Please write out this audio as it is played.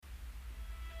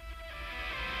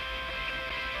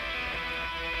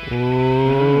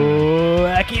Ooh,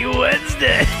 Wacky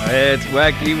Wednesday. It's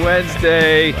Wacky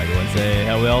Wednesday. Wacky Wednesday.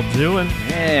 How we all doing?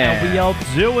 Yeah. How we all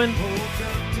doing?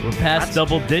 We're past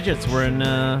double digits. We're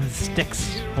in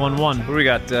sticks. 1-1. What do we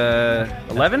got?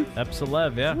 11? Episode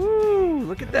 11, yeah. Woo!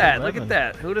 Look at that. 11. Look at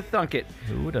that. Who'd have thunk it?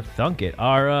 Who would have thunk it?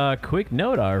 Our quick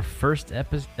note, our first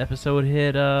episode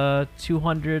hit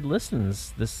 200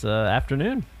 listens this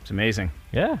afternoon. It's amazing.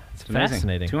 Yeah, it's fascinating.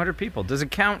 Amazing. 200 people. Does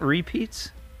it count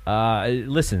repeats? It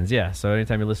listens, yeah. So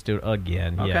anytime you listen to it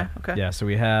again, yeah. Okay. Yeah, so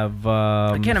we have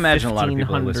I can't imagine a lot of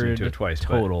people are listening to it twice.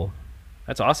 Total.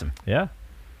 That's awesome. Yeah.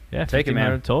 Yeah, Take it,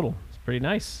 man. Total. It's pretty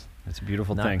nice. That's a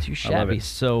beautiful Not thing. too I love shabby. it.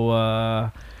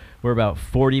 So we're about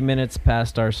 40 minutes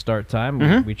past our start time.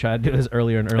 Mhm. We try to do this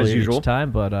earlier and earlier usual. each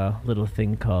time, but a little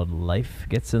thing called life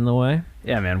gets in the way.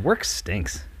 Yeah, man. Work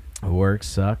stinks. Work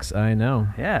sucks, I know.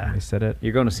 Yeah. We said it.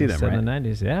 You're going to see them, right? In the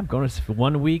 90s. Yeah, I'm going to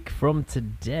 1 week from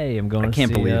today. I'm going I to can't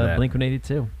see believe that.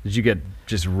 Blink-182. Did you get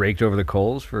just raked over the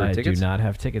coals for I tickets? do not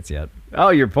have tickets yet. Oh,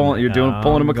 you're pulling a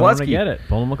McCluskey. Going to get it.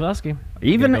 Pulling McCluskey.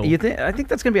 Even you think? I think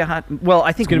that's going to be a hot. Well,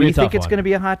 I think gonna be we a tough think it's one. going to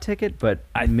be a hot ticket, but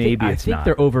I maybe think, it's I think not.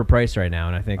 they're overpriced right now,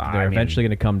 and I think I they're mean, eventually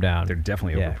going to come down. They're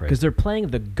definitely overpriced. Because they're playing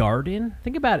the Garden.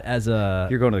 Think about it as a...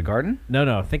 You're going to the Garden?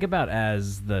 No. Think about it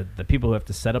as the people who have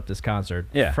to set up this concert.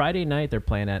 Yeah. Friday night, they're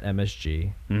playing at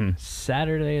MSG. Mhm.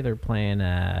 Saturday, they're playing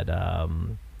at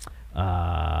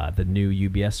the new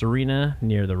UBS Arena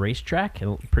near the racetrack.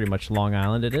 And pretty much Long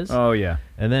Island it is. Oh yeah.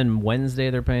 And then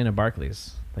Wednesday, they're playing at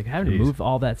Barclays. Like, having to Jeez. move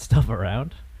all that stuff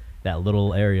around, that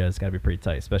little area has got to be pretty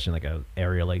tight, especially in like an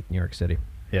area like New York City.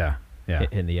 Yeah. Yeah.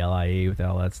 In the LIE with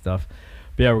all that stuff.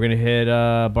 But yeah, we're going to hit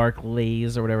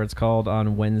Barclays or whatever it's called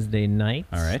on Wednesday night.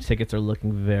 All right. Tickets are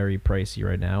looking very pricey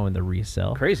right now in the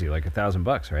resale. Crazy, like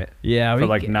 $1,000, right? Yeah. For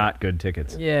like not good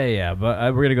tickets. Yeah. But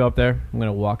we're going to go up there. I'm going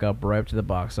to walk up right up to the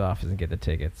box office and get the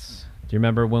tickets. Do you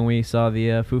remember when we saw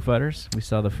the Foo Fighters? We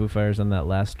saw the Foo Fighters on that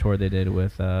last tour they did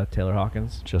with Taylor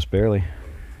Hawkins. Just barely.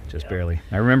 Just barely.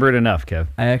 I remember it enough, Kev.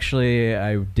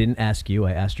 I didn't ask you.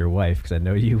 I asked your wife because I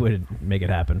know you would make it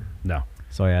happen. No.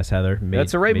 So I asked Heather.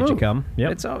 That's the right made move. You come.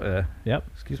 Yep. It's Yep.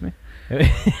 excuse me.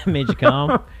 Made you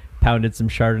come. Pounded some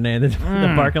Chardonnay in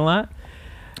the parking lot.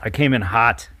 I came in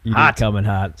hot. You hot. did come in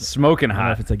hot. Smoking I don't know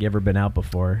hot. if it's like you ever been out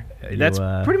before. That's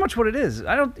pretty much what it is.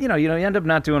 I don't, you end up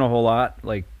not doing a whole lot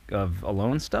like of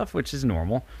alone stuff, which is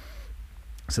normal.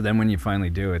 So then when you finally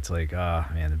do, it's like,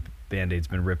 man, the Band-Aid's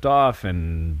been ripped off,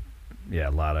 and yeah,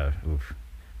 a lot of oof.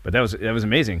 But that was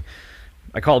amazing.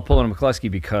 I called Pulling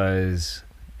McCluskey because,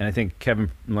 and I think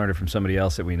Kevin learned it from somebody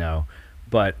else that we know,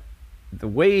 but the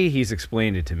way he's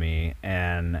explained it to me,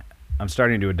 and I'm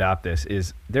starting to adopt this,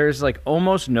 is there's like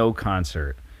almost no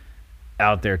concert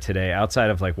out there today outside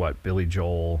of like what, Billy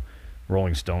Joel,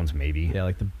 Rolling Stones maybe, Yeah,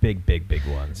 like the big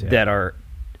ones. Yeah. that are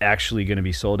actually going to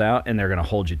be sold out, and they're going to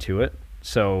hold you to it.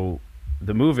 So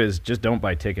the move is just don't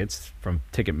buy tickets from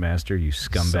Ticketmaster, you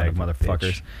Son scumbag of a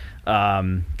motherfuckers.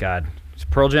 God,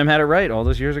 Pearl Jam had it right all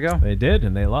those years ago. They did,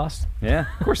 and they lost. Yeah,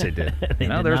 of course they did. They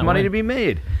did There's not money win. to be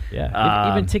made.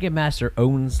 Yeah, even Ticketmaster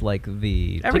owns like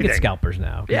the Everything. ticket scalpers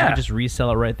now. You Yeah. can just resell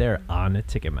it right there on a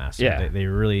Ticketmaster. Yeah. They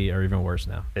really are even worse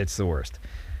now. It's the worst.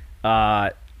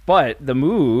 But the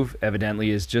move,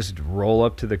 evidently, is just roll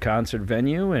up to the concert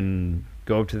venue and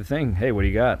go up to the thing. Hey, what do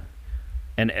you got?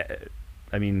 And,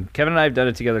 I mean, Kevin and I have done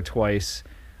it together twice.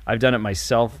 I've done it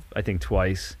myself, I think,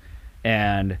 twice.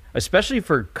 And especially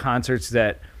for concerts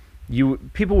that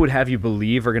people would have you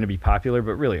believe are going to be popular,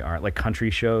 but really aren't, like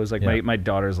country shows. Like my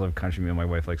daughters love country, me and my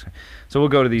wife likes. So we'll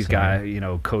go to these guys,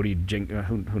 Cody,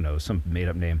 who knows, some made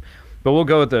up name. But we'll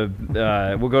go to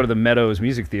the Meadows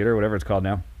Music Theater, whatever it's called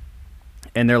now,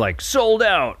 and they're like sold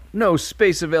out, no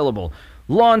space available,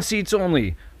 lawn seats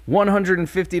only,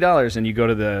 $150. And you go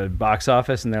to the box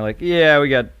office and they're like, yeah, we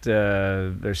got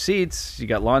their seats. You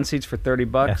got lawn seats for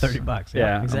 $30. Yeah, $30.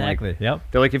 Yeah, I'm exactly. like, yep.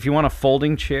 They're like, if you want a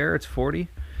folding chair, it's $40.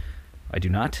 I do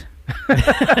not.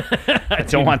 I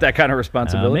don't want that kind of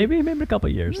responsibility. Maybe in a couple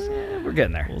of years. We're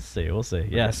getting there. We'll see.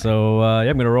 Yeah, so I'm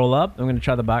going to roll up. I'm going to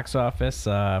try the box office.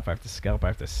 If I have to scalp, I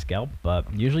have to scalp.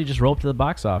 But usually just roll up to the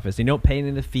box office. You don't pay any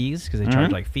of the fees because they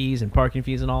charge like fees and parking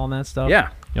fees and all that stuff. Yeah.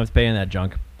 You don't have to pay in that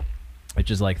junk, which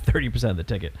is like 30% of the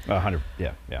ticket. 100.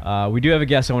 Yeah. We do have a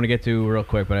guest I want to get to real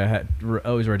quick, but I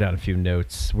always wrote down a few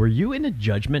notes. Were you in a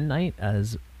Judgment Night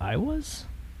as I was?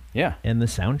 Yeah. In the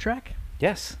soundtrack?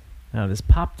 Yes. Now, this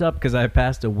popped up because I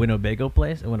passed a Winnebago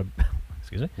place.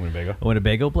 Excuse me? Winnebago. A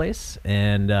Winnebago place.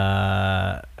 And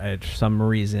for some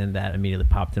reason, that immediately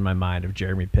popped in my mind of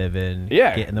Jeremy Piven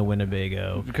getting the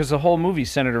Winnebago. Because the whole movie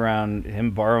centered around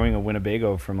him borrowing a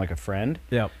Winnebago from like a friend.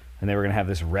 Yep. And they were going to have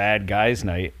this rad guys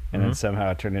night. And then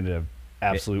somehow it turned into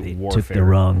absolute They warfare. took the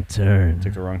wrong turn.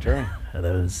 Took the wrong turn.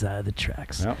 Those the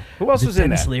tracks. Yep. Who else was in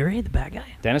Dennis that? Leary, the bad guy?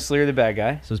 Dennis Leary, the bad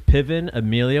guy. So it's Piven,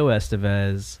 Emilio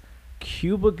Estevez,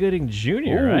 Cuba Gooding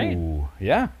Jr., right? Ooh,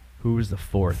 yeah. Who was the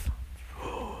fourth?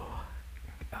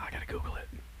 I gotta Google it.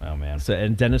 Oh, man. So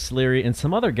and Dennis Leary and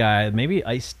some other guy, maybe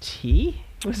Ice-T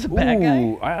was the bad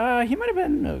guy. He might have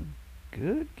been a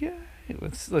good guy.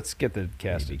 Let's get the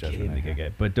cast He of became judgment. the good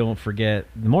guy. But don't forget,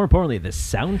 more importantly, the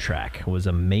soundtrack was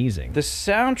amazing. The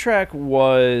soundtrack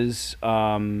was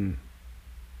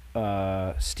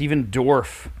Steven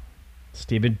Dorff.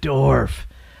 Steven Dorff.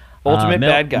 Ultimate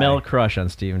bad guy. Mel crush on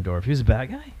Steven Dorff. He was a bad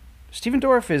guy? Steven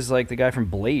Dorff is like the guy from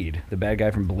Blade, the bad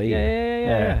guy from Blade.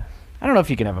 Yeah. I don't know if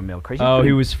you can have a male crush. Oh,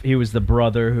 he was the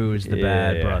brother who was the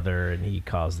bad Yeah. brother, and he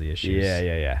caused the issues.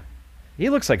 Yeah. He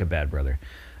looks like a bad brother.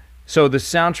 So the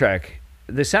soundtrack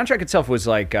itself was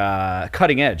like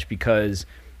cutting edge because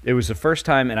it was the first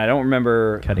time, and I don't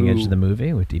remember Cutting Edge of the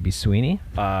movie with D.B. Sweeney.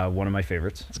 one of my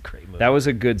favorites. It's a great movie. That was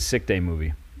a good sick day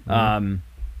movie.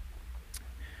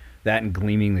 That and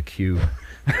Gleaming the Cube.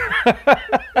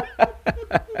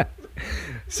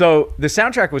 So the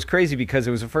soundtrack was crazy because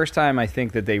it was the first time I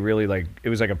think that they really it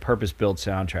was like a purpose-built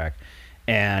soundtrack.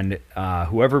 And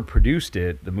whoever produced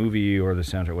it, the movie or the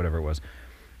soundtrack, whatever it was,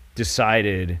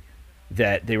 decided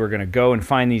that they were going to go and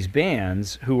find these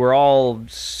bands who were all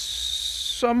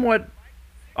somewhat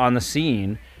on the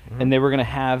scene, and they were going to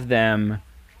have them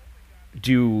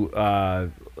do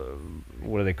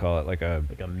what do they call it? Like a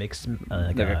mix,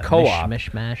 like a co-op.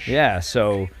 Mishmash. Yeah,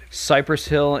 so Cypress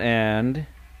Hill and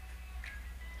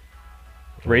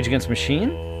Rage Against the Machine?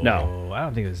 No. I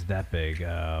don't think it was that big.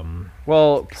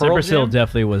 Well, Cypress Hill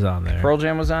definitely was on there. Pearl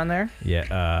Jam was on there? Yeah.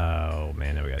 Oh,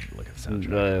 man. Now we got to look at the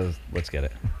soundtrack. Let's get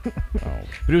it. But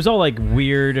it was all like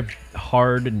weird,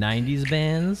 hard 90s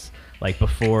bands. Like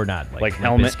before, not like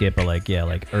Helmet? Bizkit, but like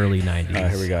early 90s.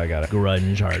 Here we go. I got it.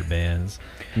 Grunge hard bands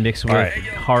mixed with right.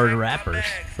 hard rappers.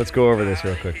 Let's go over this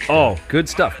real quick. Oh, good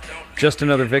stuff. Just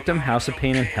Another Victim, House of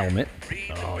Pain and Helmet.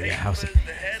 Oh, yeah. House of Pain.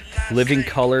 Living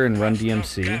Color and Run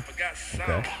DMC.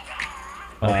 Okay.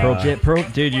 Pearl Jam.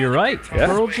 Dude, you're right. Yeah.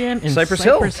 Pearl Jam and Cypress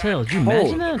Hill. Did you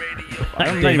imagine that?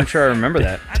 I'm not even sure I remember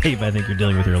that. Dave, I think you're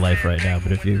dealing with your life right now,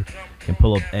 but if you can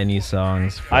pull up any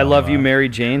songs from, I Love You, Mary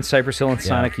Jane, Cypress Hill, and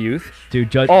Sonic Youth.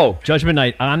 Dude, Judgment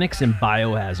Night, Onyx, and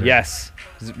Biohazard. Yes.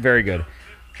 Very good.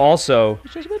 Also,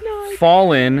 Judgment Night.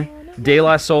 Fallen, De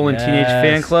La Soul, and Teenage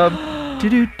Fan Yes. Club.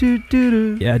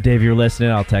 Yeah, Dave, you're listening.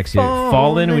 I'll text you.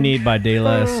 Fallen, we need by De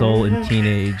La Soul and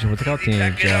Teenage. What's it called?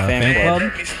 Teenage Fan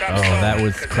Club? Oh, that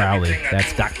was Crowley.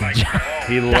 That's Dr. John.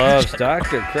 He loves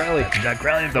Dr. Crowley.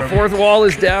 The fourth wall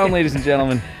is down, ladies and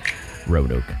gentlemen.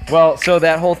 Roanoke. Well, so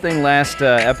that whole thing last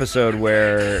episode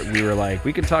where we were like,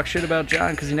 we can talk shit about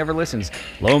John because he never listens.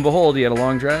 Lo and behold, he had a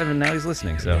long drive and now he's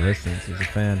listening. So He listens. He's a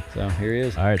fan. So here he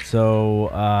is. All right, so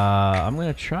I'm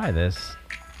going to try this.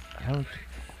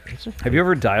 Have you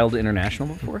ever dialed international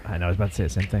before? I know, I was about to say the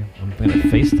same thing. I'm going to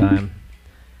FaceTime.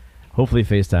 Hopefully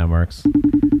FaceTime works.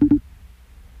 God,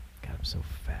 I'm so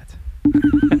fat.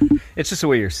 It's just the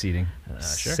way you're seating.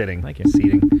 Sure. Sitting. Thank you.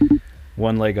 Seating.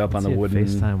 One leg up on Let's the see if wooden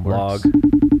FaceTime log. works.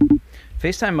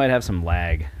 FaceTime might have some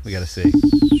lag. We got to see.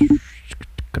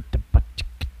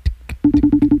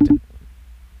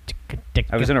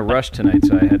 I was in a rush tonight,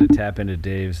 so I had to tap into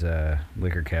Dave's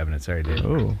liquor cabinet. Sorry, Dave.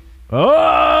 Oh.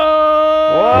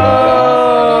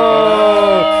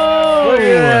 Look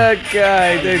at that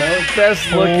guy. The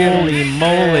best looking. Holy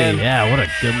moly. man. Yeah, what a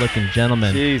good looking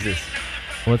gentleman. Jesus.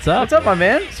 What's up? What's up, my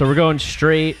man? So we're going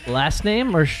straight last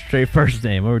name or straight first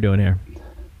name? What are we doing here?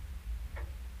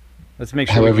 Let's make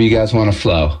sure. However you guys want to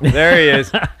flow. There he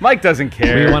is. Mike doesn't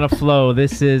care. We want to flow.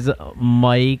 This is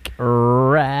Mike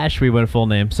Rasch. We went full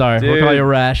name. Sorry. Dude, we'll call you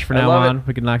Rasch from I now love on. it.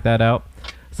 We can knock that out.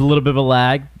 It's a little bit of a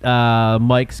lag.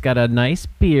 Mike's got a nice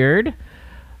beard.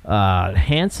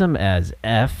 Handsome as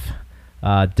F.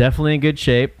 Definitely in good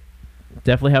shape.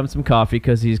 Definitely having some coffee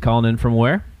because he's calling in from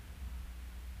where?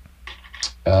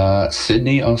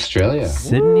 Sydney, Australia.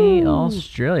 Sydney,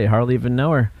 Australia. Hardly even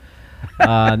know her.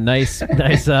 Nice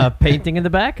painting in the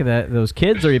back of those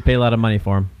kids, or you pay a lot of money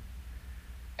for them?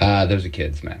 Those are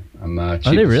kids, man. I'm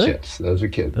cheap they as really? chips. Those are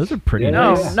kids. Those are pretty Yeah.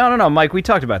 nice. No, Mike. We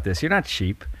talked about this. You're not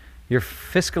cheap. You're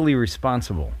fiscally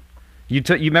responsible. You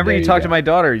remember There you you talked go. to my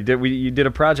daughter. You did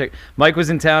a project. Mike was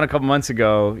in town a couple months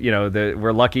ago. You know,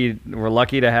 we're lucky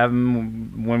to have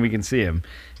him when we can see him,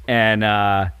 and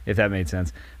if that made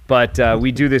sense. But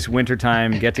we do this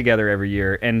wintertime get together every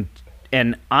year, and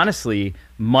honestly,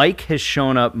 Mike has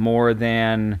shown up more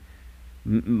than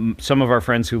some of our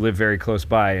friends who live very close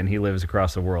by, and he lives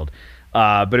across the world.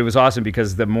 But it was awesome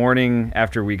because the morning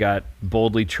after we got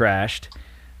boldly trashed,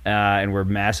 and we're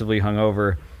massively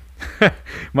hungover.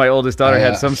 My oldest daughter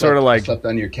had some sort of like slept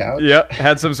on your couch. Yep,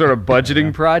 had some sort of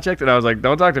budgeting project, and I was like,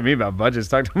 "Don't talk to me about budgets.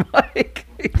 Talk to Mike."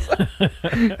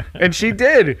 And she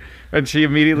did, and she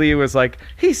immediately was like,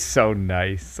 "He's so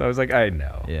nice." I was like, "I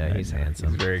know." Yeah, he's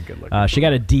handsome. He's very good looking. She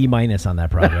got a D- on that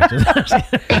project.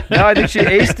 No, I think she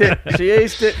aced it. She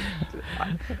aced it.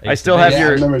 I still have I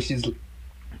your. remember I still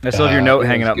have your note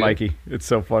hanging up, good. Mikey. It's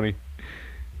so funny.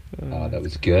 Oh, that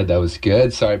was good. That was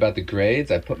good. Sorry about the grades.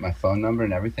 I put my phone number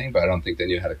and everything, but I don't think they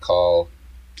knew how to call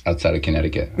outside of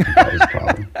Connecticut. I think that was the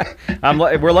problem.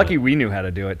 We're lucky we knew how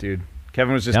to do it, dude.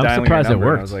 Kevin was just I'm dialing surprised your it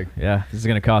number, and worked. I was like, yeah, this is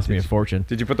going to cost me a fortune.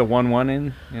 "Did you put the 1-1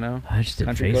 in? You know, I just did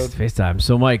country code? FaceTime.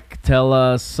 So, Mike, tell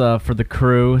us for the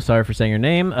crew. Sorry for saying your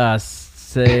name. Tell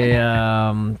us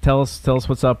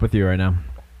what's up with you right now.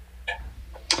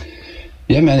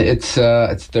 Yeah, man, it's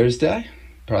Thursday,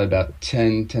 probably about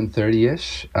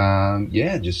 10:30ish.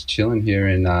 Yeah, just chilling here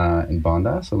in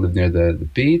Bondi. So I live near the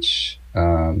beach.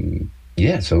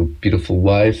 Yeah, so beautiful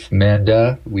wife,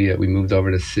 Amanda. We moved over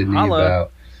to Sydney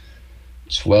about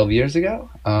 12 years ago.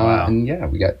 Wow. And yeah,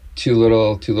 we got two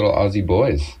little Aussie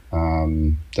boys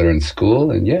that are in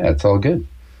school, and yeah, it's all good.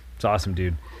 It's awesome,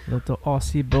 dude." Little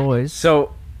Aussie boys.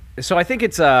 So I think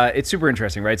it's super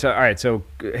interesting, right? So all right, so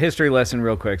history lesson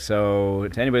real quick. So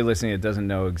to anybody listening that doesn't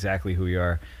know exactly who you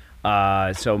are,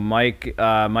 so Mike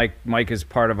is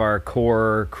part of our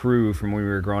core crew from when we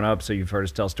were growing up. So you've heard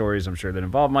us tell stories, I'm sure, that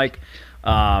involve Mike,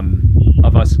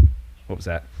 of us. What was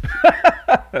that?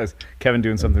 That was Kevin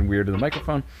doing something weird to the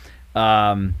microphone.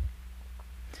 But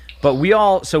we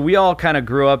all kind of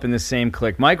grew up in the same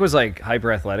clique. Mike was like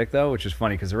hyper athletic though, which is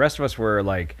funny because the rest of us were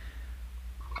like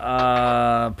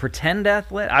pretend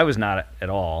athletic. I was not at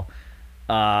all.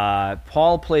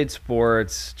 Paul played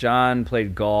sports. John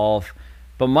played golf,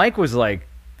 but Mike was like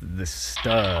the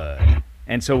stud.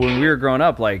 And so when we were growing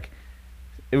up, like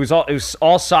it was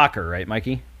all soccer, right,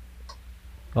 Mikey?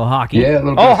 Well, hockey. Yeah, a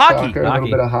little bit of hockey. soccer, a little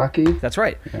bit of hockey. That's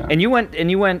right. Yeah. And you went.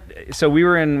 So we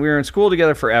were in school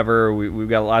together forever. We've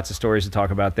got lots of stories to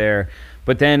talk about there.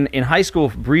 But then in high school,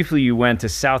 briefly, you went to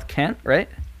South Kent, right?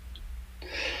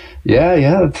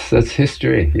 Yeah, that's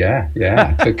history.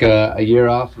 Yeah. I took a year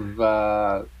off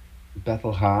of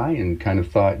Bethel High and kind of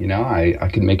thought, I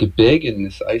could make it big in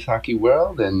this ice hockey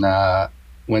world, and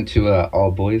went to an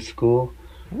all-boys school.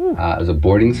 It was a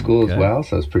boarding school as well,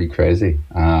 so it was pretty crazy.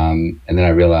 And then I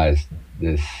realized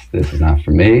this is not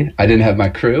for me. I didn't have my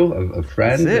crew of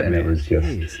friends, it was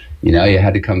just, you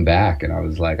had to come back. And I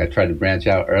was like, I tried to branch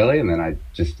out early, and then I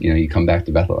just, you come back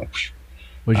to Bethel. Like,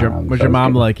 was your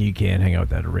mom like, you can't hang out with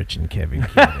that Rich and Kevin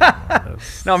kid anymore?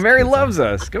 No, Mary loves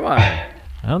us. Come on.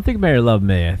 I don't think Mary loved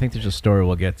me. I think there's a story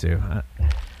we'll get to. I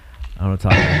don't want to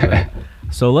talk about that.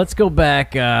 So let's go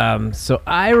back. So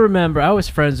I remember I was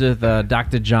friends with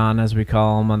Dr. John, as we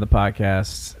call him on the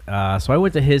podcast. So I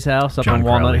went to his house up on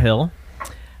Walnut Hill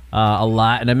a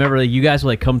lot. And I remember you guys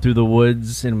would come through the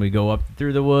woods, and we go up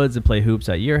through the woods and play hoops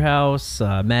at your house.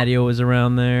 Matteo was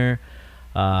around there.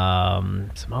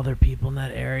 Some other people in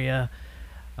that area.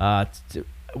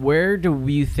 Where do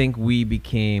you think we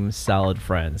became solid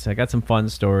friends? I got some fun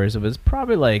stories. It was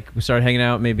probably like we started hanging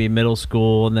out maybe middle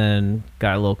school and then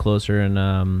got a little closer in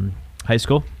high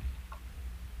school.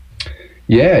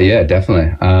 Yeah, definitely.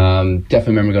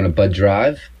 Definitely remember going to Bud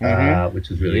Drive, which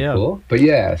was really cool. But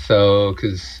yeah, so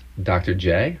because Dr.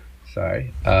 J,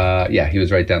 he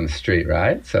was right down the street,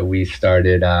 right? So we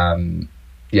started,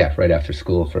 right after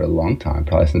school for a long time,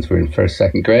 probably since we were in first,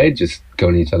 second grade, just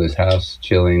going to each other's house,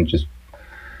 chilling, just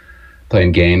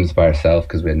playing games by ourselves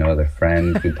because we had no other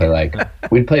friends.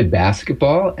 We'd play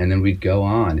basketball, and then we'd go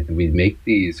on and we'd make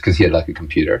these, because he had a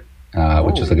computer,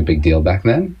 which was a big deal back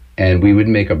then. And we would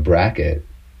make a bracket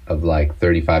of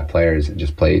 35 players and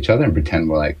just play each other and pretend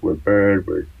we're Bird,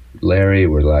 we're Larry,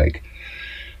 we're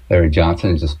Larry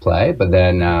Johnson, and just play. But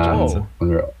then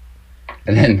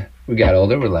then we got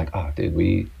older, we're like, oh dude,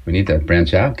 we need to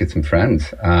branch out, get some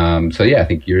friends. I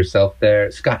think yourself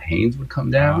there. Scott Haynes would come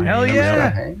down. Hell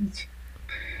yeah. Scott Haynes.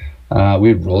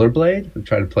 We would rollerblade. We'd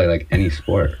try to play any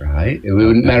sport, right? It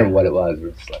wouldn't matter what it was.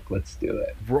 We're just let's do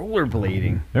it.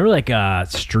 Rollerblading. Remember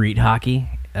street hockey?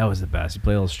 That was the best. You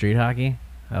play a little street hockey?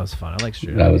 That was fun. I like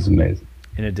street hockey. That was amazing.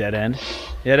 In a dead end?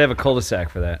 You had to have a cul-de-sac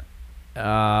for that.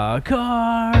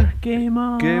 Car, game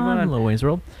on. Little Wayne's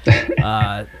World.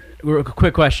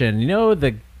 Quick question. You know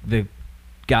the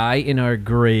guy in our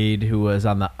grade who was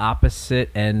on the opposite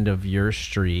end of your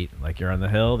street, you're on the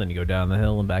hill, then you go down the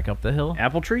hill and back up the hill?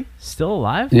 Apple Tree? Still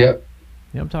alive? Yep. You know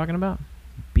what I'm talking about?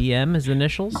 BM, his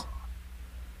initials?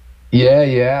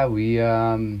 Yeah. We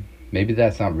maybe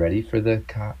that's not ready for the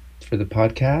for the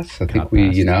podcast. I think we,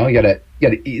 you gotta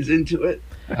ease into it.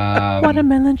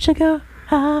 Watermelon sugar.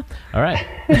 All right.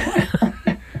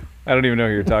 I don't even know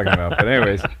who you're talking about, but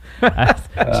anyways.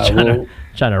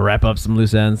 Trying to wrap up some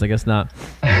loose ends. I guess not.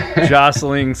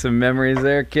 Jostling some memories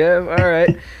there, Kev. All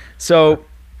right. So,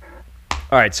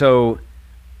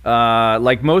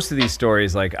 like most of these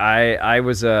stories, like I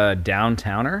was a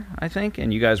downtowner, I think,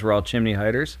 and you guys were all chimney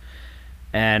hiders.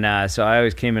 And so I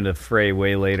always came into the fray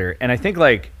way later. And I think,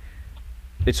 like,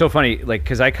 it's so funny, like,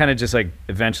 because I kind of just, like,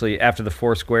 eventually, after the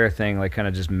Foursquare thing, like, kind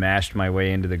of just mashed my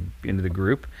way into the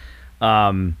group.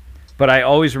 But I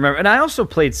always remember, and I also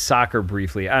played soccer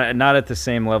briefly, not at the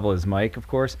same level as Mike, of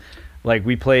course. Like,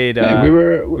 we played, we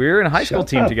were in a high school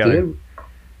team together.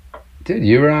 Dude,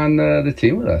 you were on the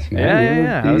team with us, man.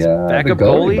 Yeah. I was backup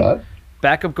goalie.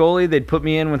 Backup goalie. They'd put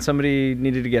me in when somebody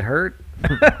needed to get hurt.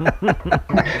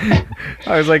 I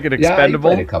was like an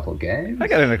expendable. Yeah, I played a couple games. I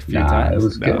got in a few times. It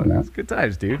was good, man. It was good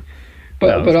times, dude.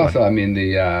 But also, I mean,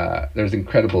 there's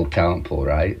incredible talent pool,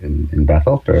 right? In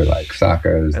Bethel for like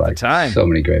soccer. There's like so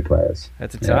many great players. At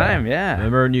the time, yeah.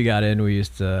 Remember when you got in, we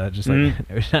used to just like,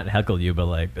 not heckle you, but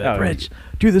like, Rich,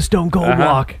 do the Stone Cold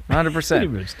Walk.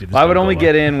 100%. I would only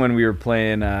get in when we were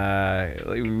playing,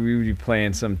 we would be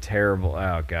playing some terrible,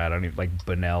 I don't even, like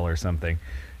Bunnell or something.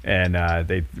 And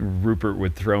Rupert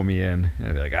would throw me in. And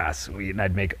I'd be like, sweet. And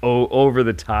I'd make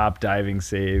over-the-top diving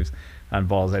saves on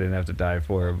balls I didn't have to dive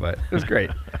for, but it was great.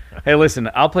 Hey, listen,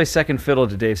 I'll play second fiddle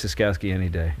to Dave Siskowski any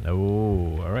day.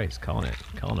 Oh, all right. He's calling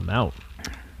him out.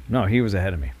 No, he was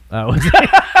ahead of me. Was he?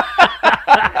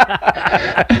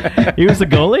 He was the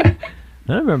goalie? I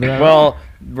don't remember that. Well,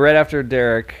 right after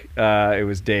Derek, it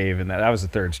was Dave, and that was the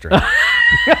third string.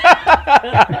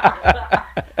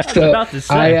 So about to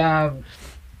say.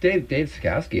 Dave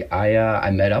Siskowski,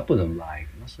 I met up with him like,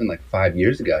 it must have been like 5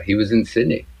 years ago. He was in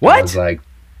Sydney. What? I was like,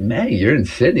 man, you're in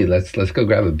Sydney. Let's go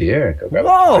grab a beer.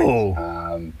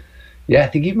 Whoa. Yeah, I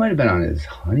think he might have been on his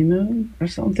honeymoon or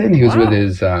something. He was with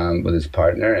his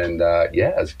partner, and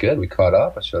it was good. We caught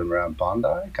up. I showed him around Bondi.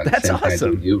 That's awesome. Kind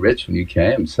of with you, Rich, when you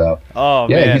came. So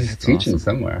man, he's teaching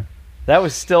somewhere. That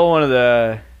was still one of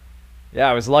the. Yeah,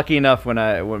 I was lucky enough when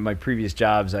my previous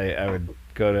jobs, I would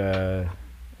go to.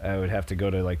 I would have to go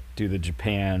to like do the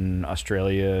Japan,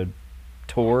 Australia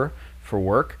tour for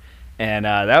work. And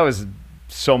that was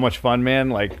so much fun, man.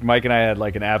 Like Mike and I had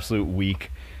like an absolute week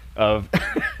of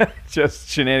just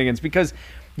shenanigans because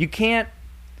you can't,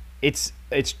 it's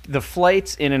the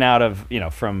flights in and out of,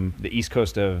 from the East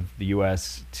Coast of the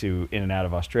US to in and out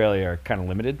of Australia are kind of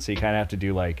limited. So you kind of have to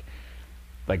do like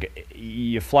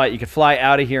you could fly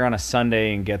out of here on a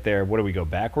Sunday and get there. What do we go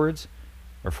backwards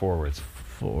or forwards?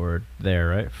 Forward there,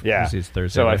 right? Yeah. It's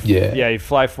Thursday. So you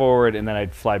fly forward and then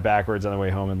I'd fly backwards on the way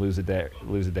home and lose a day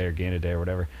or gain a day or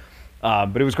whatever.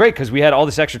 But it was great because we had all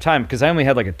this extra time because I only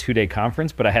had like a 2-day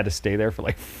conference, but I had to stay there for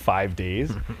like 5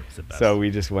 days. So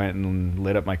we just went and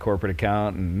lit up my corporate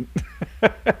account and I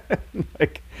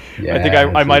think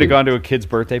I might have gone to a kid's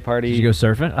birthday party. Did you go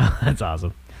surfing? Oh, that's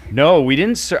awesome. No, we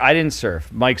didn't. I didn't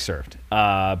surf. Mike surfed,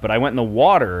 but I went in the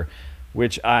water,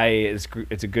 which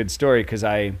it's a good story because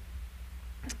I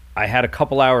had a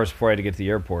couple hours before I had to get to the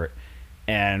airport,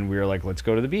 and we were like, let's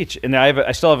go to the beach. And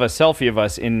I still have a selfie of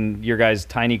us in your guys'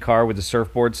 tiny car with the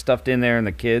surfboard stuffed in there and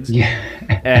the kids.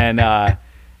 Yeah.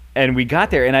 And we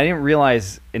got there, and I didn't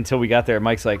realize until we got there,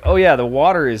 Mike's like, oh, yeah, the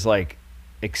water is like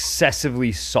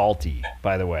excessively salty,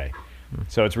 by the way.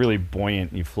 So it's really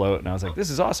buoyant and you float. And I was like, this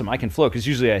is awesome. I can float because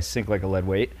usually I sink like a lead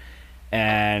weight.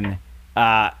 And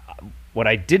what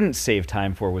I didn't save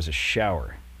time for was a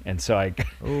shower. And so I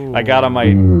got on my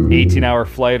 18-hour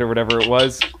flight or whatever it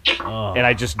was, and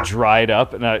I just dried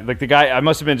up. And I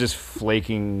must have been just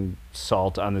flaking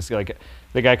salt on this. Like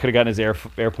the guy could have gotten his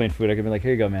airplane food. I could have been like,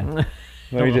 here you go, man.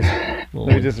 Let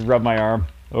me just rub my arm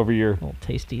over your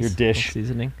dish.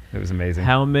 Seasoning. It was amazing.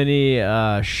 How many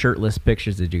shirtless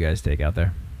pictures did you guys take out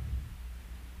there?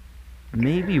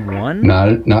 Maybe one. Not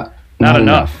enough. Not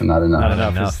enough.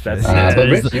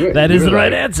 That is the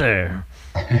right answer.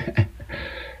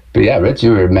 But yeah, Rich,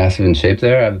 you were massive in shape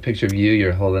there. I have a picture of you.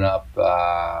 You're holding up,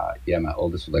 my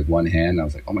oldest with like one hand. I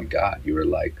was like, oh my God, you were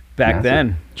like back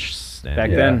massive.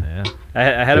 then. Yeah.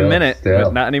 I had a minute,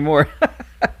 but not anymore.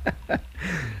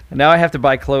 Now I have to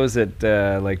buy clothes that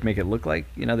like make it look like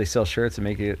they sell shirts and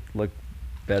make it look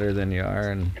better than you are,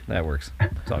 and that works.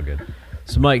 It's all good.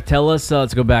 So, Mike, tell us.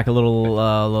 Let's go back a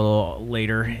little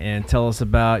later and tell us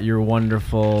about your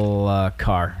wonderful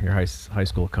car, your high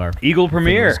school car. Eagle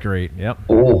Premier. It's great. Yep.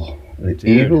 Oh, the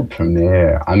Eagle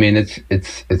Premier. I mean,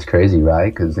 it's crazy,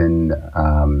 right? Because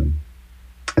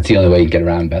it's the only way you get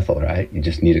around Bethel, right? You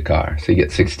just need a car. So you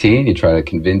get 16, you try to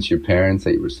convince your parents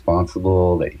that you're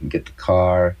responsible, that you can get the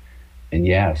car. And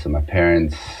yeah, so my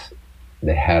parents,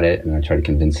 they had it, and I tried to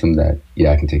convince them that,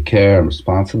 yeah, I can take care, I'm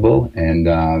responsible.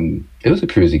 And it was a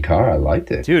cruisy car. I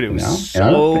liked it. Dude, it was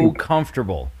so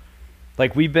comfortable.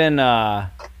 Like, we've been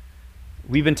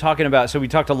talking about, so we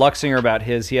talked to Luxinger about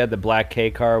his, he had the black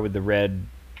K car with the red,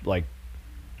 like,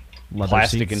 leather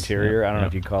plastic seats. Interior. I don't know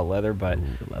if you call it leather, but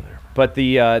leather. But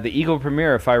the Eagle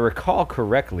Premier, if I recall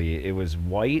correctly, it was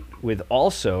white with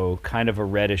also kind of a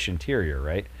reddish interior,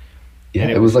 right? Yeah,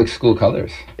 it was like school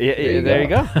colors. Yeah, there you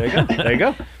go.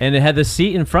 And it had the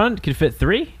seat in front, could fit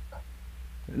 3?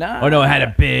 No. Oh no, it had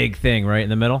a big thing right in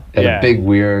the middle. It had a big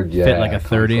weird, fit like a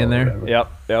 30 in there.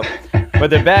 Yep. But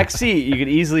the back seat, you could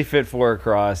easily fit 4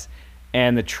 across,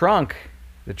 and the trunk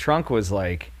was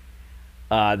like,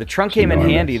 the trunk came in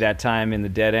handy that time in the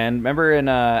dead end. Remember in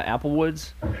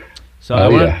Applewoods?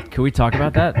 So can we talk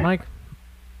about that, Mike?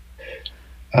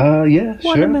 Yeah, sure.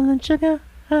 Watermelon sugar.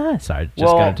 Sorry,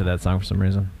 got into that song for some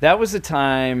reason. That was the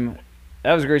time.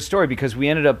 That was a great story because we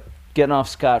ended up getting off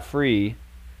scot-free,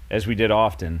 as we did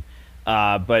often.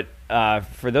 But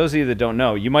for those of you that don't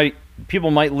know,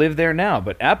 people might live there now.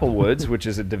 But Applewoods, which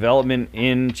is a development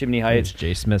in Chimney Heights,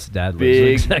 Jay Smith's dad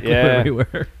lives exactly where we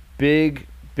were. Big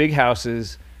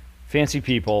houses, fancy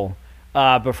people.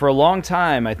 But for a long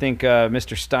time, I think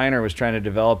Mr. Steiner was trying to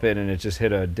develop it, and it just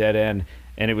hit a dead end.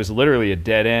 And it was literally a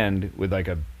dead end with like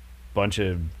a bunch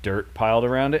of dirt piled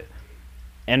around it.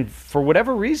 And for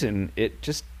whatever reason, it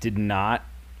just did not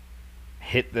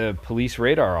hit the police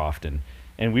radar often.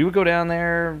 And we would go down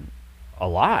there a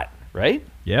lot, right?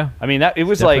 Yeah. I mean, it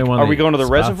was like, are we going to the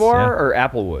Reservoir or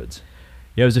Applewoods?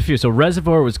 Yeah, it was a few. So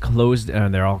Reservoir was closed,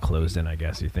 and they're all closed in, I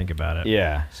guess, you think about it.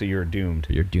 Yeah, so you're doomed.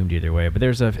 You're doomed either way. But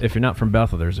if you're not from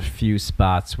Bethel, there's a few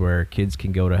spots where kids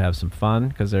can go to have some fun,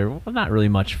 because they're not really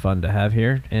much fun to have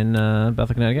here in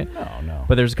Bethel, Connecticut. No.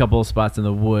 But there's a couple of spots in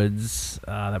the woods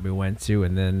that we went to,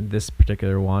 and then this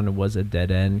particular one was a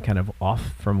dead end, kind of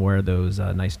off from where those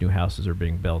nice new houses are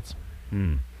being built.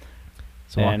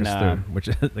 So walk us through, which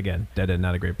is, again, dead end,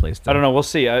 not a great place to... I don't know. We'll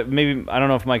see. Maybe I don't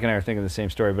know if Mike and I are thinking the same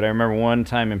story, but I remember one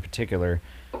time in particular,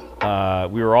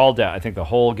 we were all down. I think the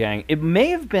whole gang. It may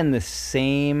have been the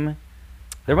same...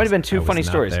 There might have been two funny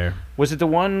stories. There. Was it the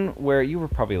one where you were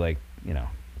probably like,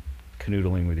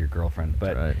 canoodling with your girlfriend?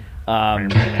 But right.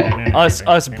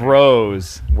 us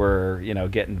bros were,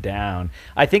 getting down.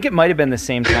 I think it might have been the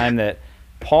same time that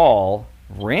Paul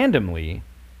randomly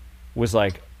was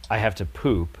like, I have to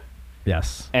poop.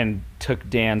 Yes. And took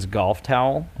Dan's golf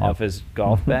towel off his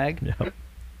golf bag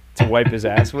to wipe his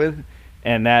ass with.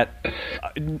 And that,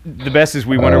 the best is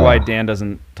we wonder why Dan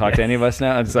doesn't talk to any of us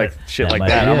now. It's like shit like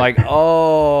that. I'm like,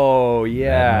 oh,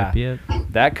 yeah.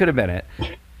 That could have been it.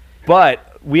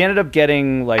 But we ended up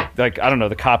getting, like I don't know,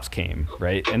 the cops came,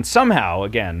 right? And somehow,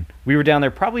 again, we were down there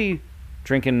probably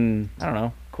drinking, I don't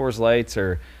know, Coors Lights,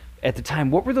 or at the time,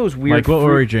 what were those weird... Like, what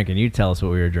were we drinking? You tell us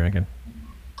what we were drinking.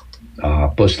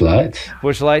 Busch Lights.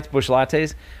 Busch Lights, Busch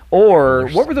Lattes. Or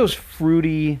what were those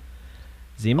fruity...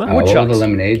 Zima? Woodchucks. The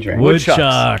lemonade drink.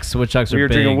 Woodchucks. Woodchucks are We were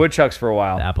big. drinking Woodchucks for a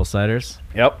while. The apple ciders.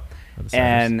 Yep.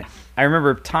 And I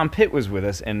remember Tom Pitt was with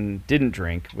us and didn't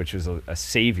drink, which was a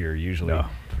savior usually. No,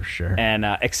 for sure. And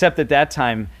except at that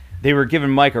time, they were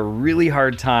giving Mike a really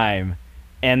hard time.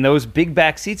 And those big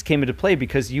back seats came into play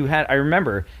because I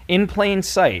remember, in plain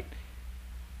sight,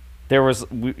 there was,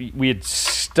 we had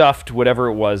stuffed whatever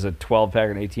it was, a 12-pack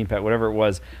or an 18-pack, whatever it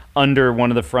was, under one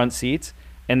of the front seats.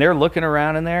 And they're looking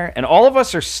around in there. And all of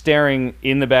us are staring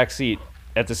in the back seat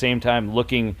at the same time,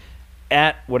 looking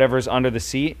at whatever's under the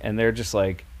seat. And they're just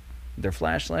like, their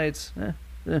flashlights.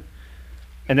 And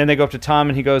then they go up to Tom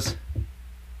and he goes,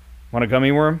 want a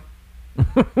gummy worm?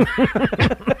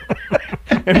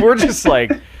 And we're just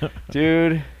like,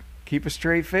 dude, keep a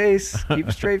straight face. Keep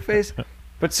a straight face.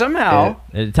 But somehow...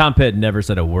 Tom Pitt never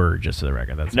said a word, just for the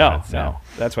record. That's no.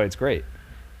 That's why it's great.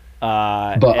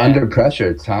 But under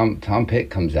pressure, Tom Pitt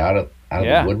comes out of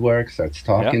the woodwork, starts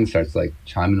talking, starts like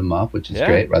chiming him up, which is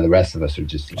great. While the rest of us are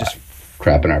just like,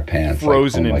 crapping our pants,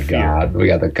 frozen like, oh my in fear. God, we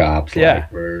got the cops.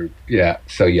 Like, we're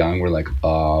so young. We're like,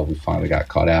 oh, we finally got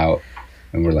caught out,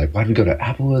 and we're like, why did we go to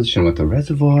Applewood? Should we went to the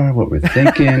Reservoir? What we're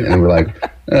thinking? And we're like,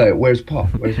 where's Paul?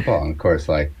 Where's Paul? And of course,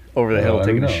 like over the hill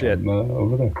taking a shit.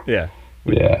 Over there. Yeah.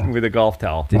 With a golf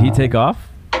towel. Did he take off?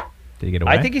 Did he get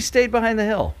away? I think he stayed behind the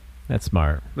hill. That's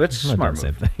smart. That's a smart move.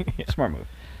 Same thing. Yeah. Smart move.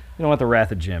 You don't want the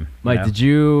wrath of Jim. Mike, did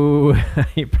you...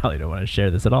 you probably don't want to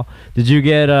share this at all. Did you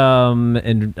get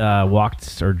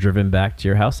walked or driven back to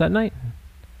your house that night?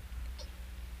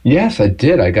 Yes, I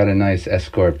did. I got a nice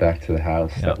escort back to the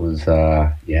house. Yep. That was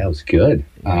yeah, it was good.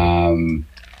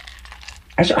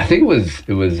 Actually, I think it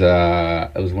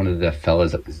was one of the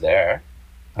fellas that was there.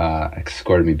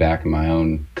 Escorted me back in my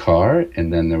own car,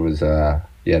 and then there was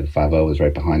yeah, the 50 was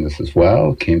right behind us as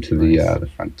well. Came to the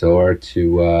front door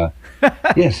to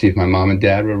yeah, see if my mom and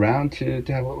dad were around to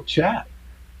have a little chat.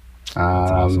 That's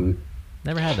awesome.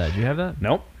 Never had that. Did you have that?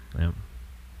 Nope. Yeah.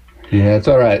 Yeah, it's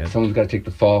all right. Someone's got to take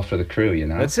the fall for the crew, you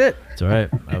know. That's it. It's all right.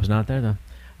 I was not there though.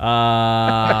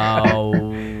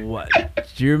 What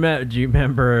do you remember? Do you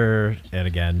remember? And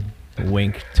again,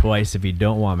 wink twice if you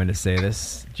don't want me to say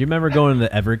this. Do you remember going to the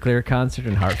Everclear concert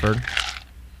in Hartford?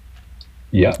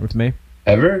 Yeah. With me.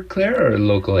 Everclear or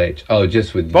Local H? Oh,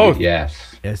 just with both.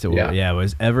 Yes. Yes, yeah, it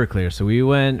was Everclear. So we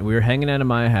were hanging out at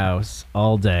my house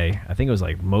all day. I think it was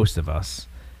like most of us.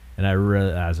 And I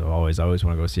really, as always want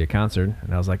to go see a concert.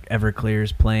 And I was like,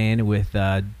 Everclear's playing with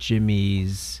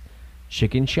Jimmy's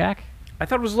Chicken Shack. I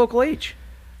thought it was Local H.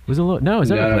 Was it no? It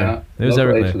was Everclear. No. It was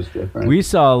Local Everclear. H was different. We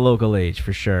saw Local H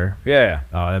for sure. Yeah.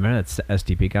 Oh, I remember that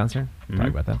STP concert. Talk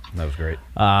about that. That was great.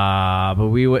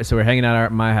 But so we're hanging out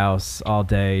at my house all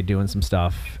day doing some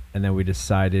stuff, and then we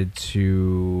decided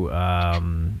to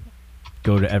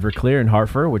go to Everclear in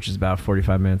Hartford, which is about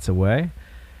 45 minutes away.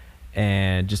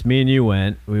 And just me and you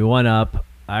went. We went up.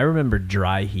 I remember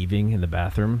dry heaving in the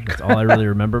bathroom. That's all I really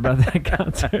remember about that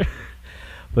concert.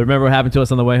 But remember what happened to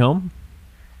us on the way home?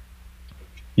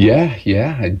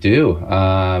 Yeah, I do.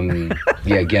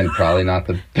 Yeah, again, probably not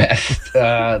the best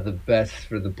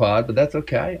for the pod, but that's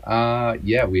okay.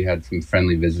 Yeah, we had some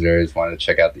friendly visitors, wanted to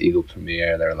check out the Eagle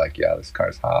premiere. They were like, yeah, this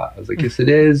car's hot. I was like, yes, it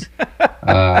is.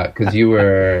 Because you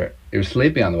were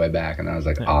sleeping on the way back, and I was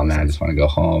like, oh, man, I just want to go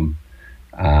home.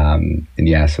 And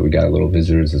yeah, so we got a little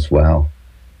visitors as well.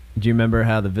 Do you remember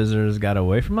how the visitors got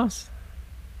away from us?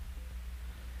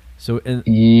 So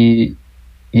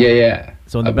Yeah.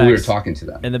 So in the back, we were talking to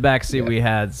them. In the back seat, we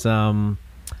had some,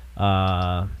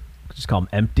 just call them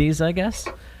empties, I guess.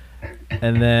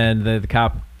 And then the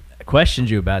cop questioned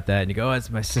you about that, and you go, "Oh, it's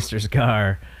my sister's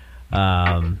car.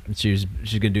 She's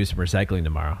gonna do some recycling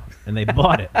tomorrow." And they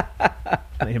bought it.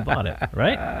 They bought it,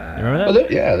 right? You remember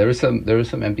that? Well, there were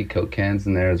some empty Coke cans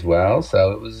in there as well.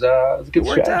 So it was a good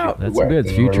worked strategy. out. That's a good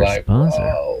future sponsor.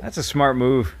 Whoa. That's a smart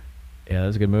move. Yeah, that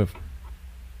was a good move.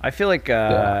 I feel like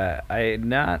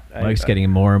Mike's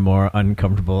getting more and more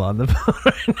uncomfortable on the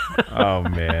phone. Oh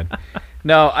man,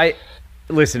 no.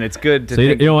 Listen. It's good to. So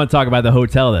you don't want to talk about the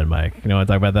hotel then, Mike? You don't want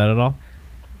to talk about that at all?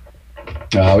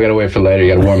 We gotta wait for later.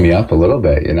 You gotta warm me up a little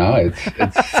bit. You know, it's.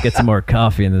 Let's get some more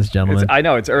coffee in this, gentleman. I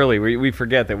know it's early. We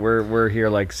forget that we're here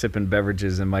like sipping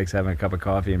beverages, and Mike's having a cup of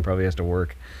coffee and probably has to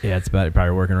work. Yeah, it's about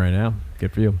probably working right now.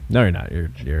 Good for you. No, you're not.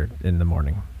 You're in the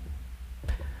morning.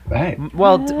 Right.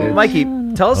 Well, Mikey,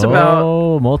 tell us about.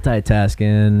 Oh,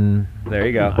 multitasking. There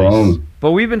you go. Nice. Boom.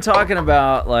 But we've been talking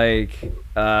about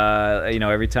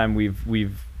every time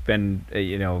we've been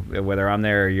whether I'm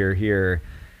there or you're here,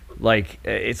 like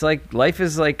it's like life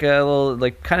is like a little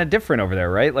like kind of different over there,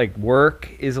 right? Like work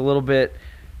is a little bit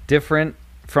different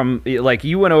from like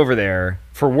you went over there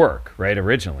for work, right?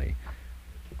 Originally.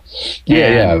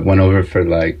 Yeah. Went over for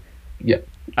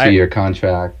 2-year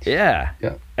contract. Yeah.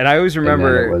 Yeah. And I always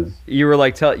remember was... you were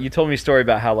like, you told me a story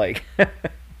about how like,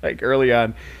 like early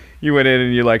on, you went in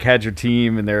and you like had your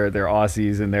team and they're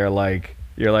Aussies and you're like,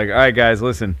 all right, guys,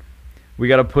 listen, we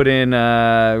got to put in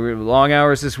long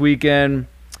hours this weekend.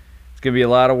 It's gonna be a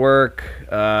lot of work.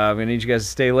 I'm gonna need you guys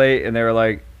to stay late. And they were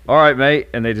like, all right, mate,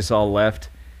 and they just all left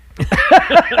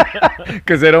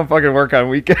because they don't fucking work on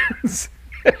weekends.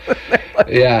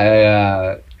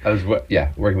 I was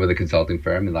working with a consulting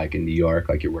firm in New York,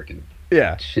 like you're working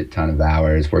a shit ton of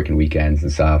hours, working weekends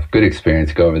and stuff. Good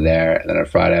experience. Go over there, and then on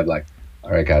Friday I'm like,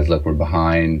 all right, guys, look, we're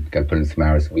behind. Got to put in some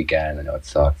hours the weekend. I know it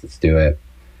sucks. Let's do it.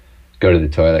 Go to the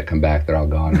toilet, come back, they're all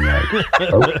gone. I'm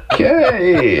like,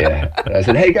 okay. And I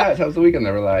said, hey guys, how was the weekend?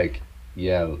 They were like,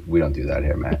 yeah, we don't do that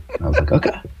here, man. And I was like,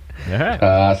 okay.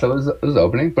 Yeah. So it was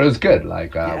opening, but it was good.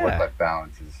 Work-life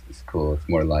balance is cool. It's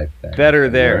more life than better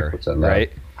than there, work, which I love.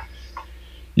 right?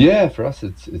 Yeah, for us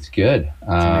it's good. It's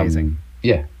amazing.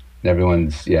 Yeah, and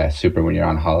everyone's super. When you're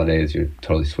on holidays, you're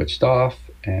totally switched off,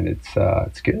 and it's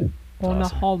good. On a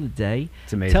holiday.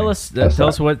 It's amazing. Tell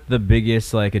us what the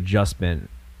biggest adjustment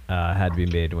had to be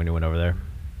made when you went over there.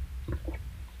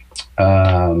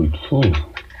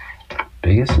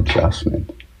 Biggest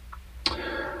adjustment.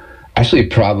 Actually,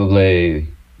 probably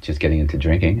just getting into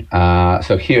drinking.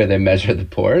 So here they measure the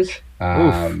pours,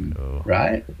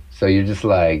 right? So you're just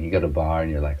like, you go to a bar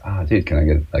and you're like, oh, dude, can I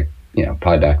get,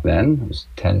 probably back then, it was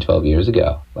 10, 12 years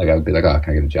ago. Like I would be like, oh,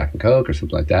 can I get a Jack and Coke or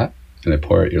something like that? and they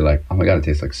pour it. You're like, oh my god, it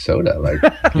tastes like soda. Like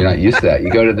you're not used to that. You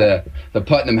go to the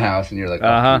Putnam House, and you're like,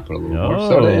 oh, you put a little more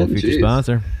soda in. Future Jeez.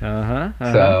 sponsor.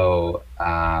 So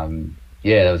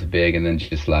yeah, that was big. And then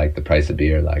just like the price of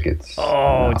beer, like it's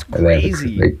it's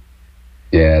crazy.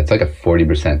 Yeah, it's like a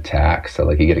 40% tax. So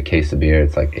like you get a case of beer,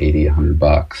 it's like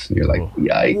 $80-$100, and you're like,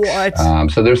 yikes.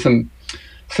 What? So there's some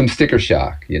sticker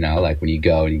shock, you know, like when you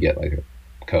go and you get like a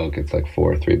Coke, it's like $4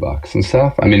 or $3 and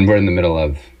stuff. I mean, we're in the middle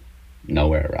of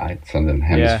nowhere, right? Southern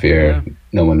Hemisphere,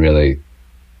 no one really,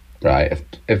 right?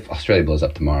 If Australia blows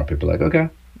up tomorrow, people are like, okay,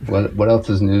 what else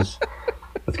is news?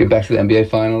 Let's get back to the NBA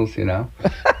finals, you know?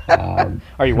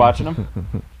 Are you watching them?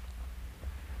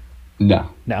 No.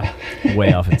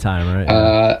 Way off in time,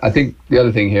 right? I think the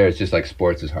other thing here is just like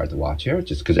sports is hard to watch here,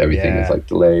 just because everything is like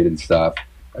delayed and stuff.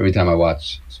 Every time I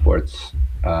watch sports,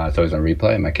 it's always on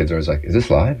replay, and my kids are always like, "Is this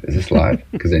live? Is this live?"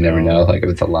 Because they never know like if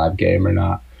it's a live game or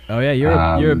not. Oh yeah,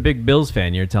 you're a big Bills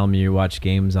fan. You're telling me you watch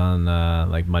games on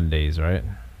like Mondays, right?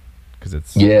 Because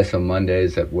it's so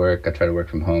Mondays at work, I try to work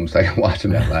from home so I can watch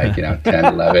them at like 10,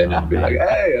 11, and be like,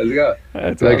 "Hey, how's it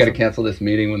going?" So I got to cancel this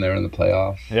meeting when they're in the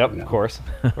playoffs. Yep, you know? of course.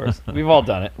 We've all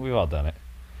done it.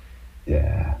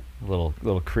 Yeah. Little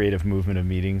creative movement of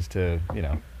meetings to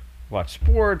watch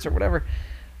sports or whatever.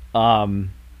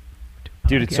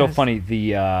 Dude, it's so funny.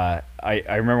 I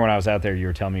remember when I was out there, you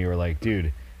were telling me, you were like,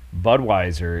 dude,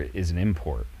 Budweiser is an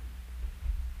import,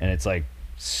 and it's like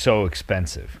so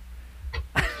expensive.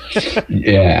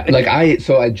 Yeah, like I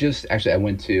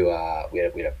went to we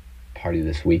had a party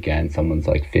this weekend, someone's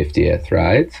like 50th,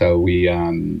 right? So we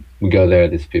go there.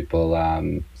 There's people,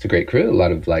 it's a great crew, a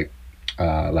lot of like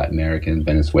Latin American,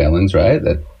 Venezuelans, right,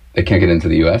 that they can't get into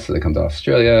the US, so they come to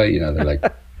Australia, they're like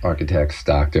architects,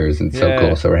 doctors, and so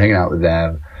cool. So we're hanging out with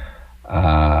them,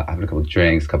 having a couple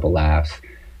drinks, a couple laughs,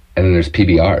 and then there's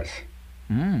PBRs.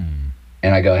 And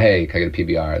I go, hey, can I get a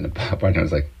PBR? And the bartender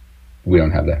was like, we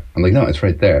don't have that. I'm like, no, it's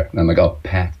right there. And I'm like, oh,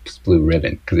 Pabst Blue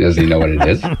Ribbon, because he doesn't even know what it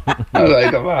is. I was like,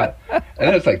 come on. And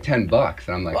then it's like $10,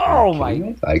 and I'm like, oh my,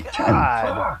 like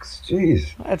 $10,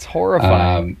 jeez, that's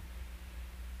horrifying.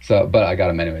 But I got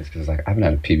them anyways because like I haven't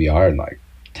had a PBR in like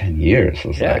 10 years.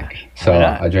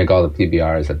 I drank all the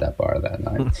PBRs at that bar that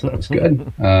night, so it was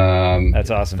good. That's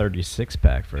awesome. 36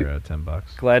 pack for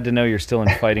 $10. Glad to know you're still in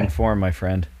fighting form, my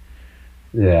friend.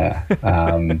 Yeah,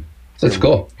 so it's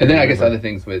cool. And then I guess other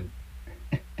things with.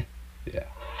 Yeah.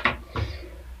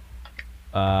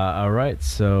 All right.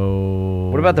 So.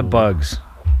 What about the bugs?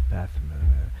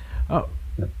 Oh,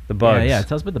 the bugs. Yeah.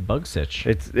 Tell us about the bug sitch.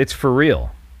 It's for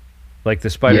real. Like the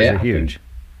spiders are huge.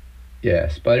 Yeah,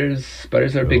 spiders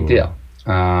are a big deal.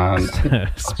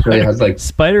 Australia has like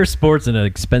Spider Sports and an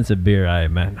expensive beer.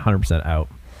 I'm 100% out.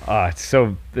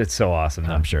 It's so awesome.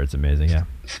 I'm sure it's amazing. Yeah.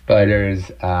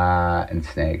 Spiders and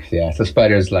snakes. Yeah. So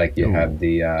spiders, like you have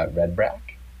the red brack.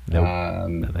 Nope.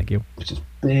 No, thank you. Which is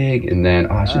big, and then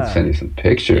I should send you some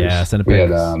pictures. Yeah, send a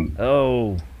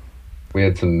picture. We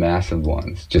had some massive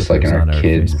ones, just like in our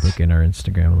kids' Facebook and our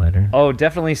Instagram later. Oh,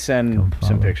 definitely send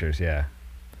some pictures. Yeah.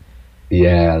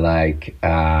 Yeah, like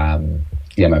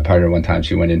my partner one time,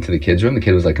 she went into the kids' room. The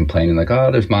kid was like complaining, like, "Oh,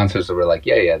 there's monsters." So we're like,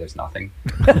 "Yeah, there's nothing."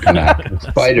 Come back. The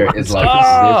spider is like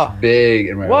this big,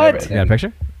 and what? You got a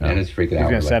picture? And it's freaking out. He's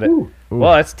gonna send it. Ooh.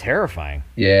 Well, that's terrifying.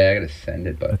 Yeah, I gotta send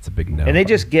it, but that's a big no. And they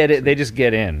just get it. They just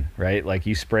get in, right? Like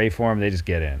you spray for them, they just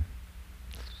get in.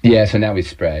 Yeah, so now we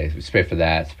spray. We spray for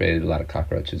that. Spray a lot of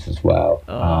cockroaches as well.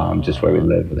 Just where we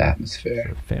live with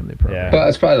atmosphere. Family program. Yeah. But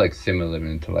it's probably like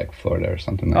similar to like Florida or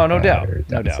something like that. Oh, no doubt.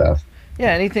 No doubt.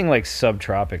 Yeah, anything like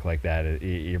subtropic like that,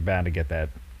 you're bound to get that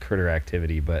critter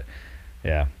activity. But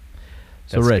yeah.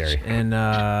 So Rich, scary. In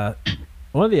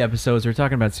one of the episodes, we were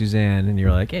talking about Suzanne, and you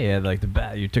were like, "Hey, like the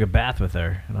bath. You took a bath with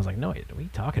her," and I was like, "No, what are you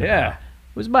talking about?" It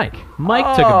was Mike.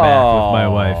 Mike took a bath with my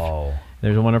wife.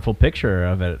 There's a wonderful picture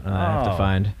of it I have to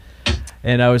find.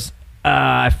 And I was,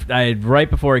 right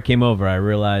before I came over, I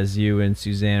realized you and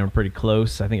Suzanne were pretty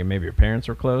close. I think maybe your parents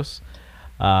were close.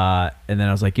 And then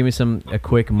I was like, give me a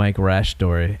quick Mike Rasch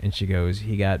story. And she goes,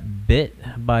 he got bit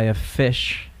by a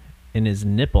fish in his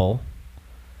nipple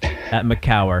at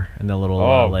McCower in the little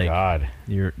lake. Oh, God.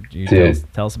 You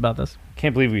tell us about this?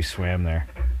 Can't believe we swam there.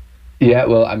 Yeah,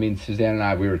 well, I mean, Suzanne and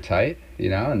I, we were tight,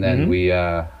 and then we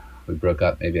broke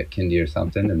up maybe at kindy or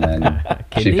something, and then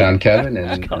she found Kevin,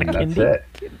 and that's it.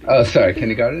 Oh, sorry,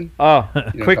 kindergarten? Oh,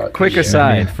 quick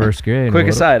aside. First grade. Quick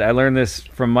aside, I learned this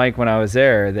from Mike when I was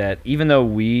there, that even though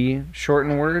we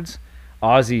shorten words,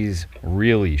 Aussies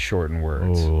really shorten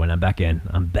words. Oh, and I'm back in.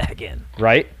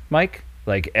 Right, Mike?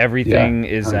 Like everything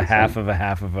is a half of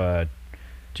a...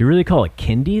 Do you really call it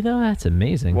kindy, though? That's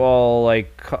amazing. Well,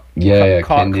 like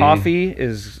coffee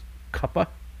is cuppa.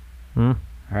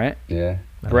 All right. Yeah.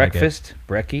 Breakfast,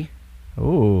 brekkie.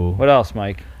 Ooh. What else,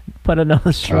 Mike? Put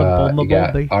another shrimp on the You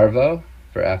got bobby. Arvo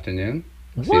for afternoon.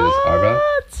 What? See this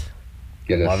Arvo?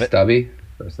 Get Love a it. stubby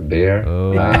for some beer.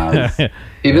 Oh.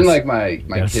 Even Yes. like my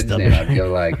Yes, kid's stubby. name, I'd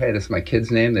go like, hey, this is my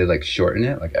kid's name. They like shorten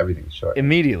it. Like everything's short.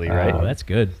 Immediately, right? Oh, that's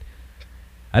good.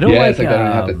 I don't Yeah, like. it's like I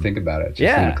don't have to think about it. It's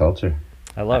just in yeah. the culture.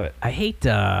 I love it. I hate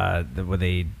where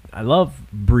they. I love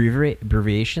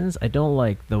abbreviations. I don't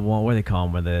like the one where they call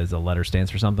them where there's a letter stands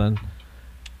for something.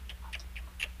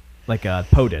 Like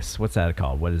POTUS. What's that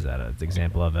called? What is that? It's an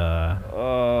example of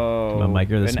Mike,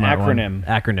 you're the an smart one. acronym.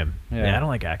 Acronym. Yeah. Yeah, I don't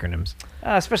like acronyms.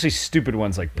 Especially stupid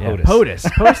ones like Yeah, POTUS.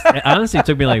 POTUS. Honestly, it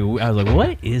took me like I was like,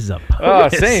 what is a POTUS? Oh,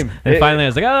 same. And finally, I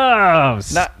was like, oh,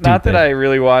 Not that I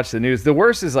really watch the news. The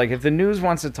worst is like if the news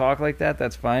wants to talk like that,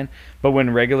 that's fine. But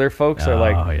when regular folks are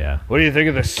like, oh yeah. what do you think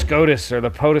of the SCOTUS or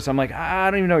the POTUS? I'm like, I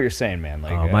don't even know what you're saying, man.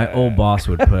 Like, My old boss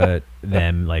would put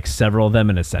them like several of them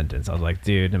in a sentence. I was like,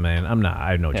 dude, man,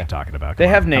 I know what you're talking about. They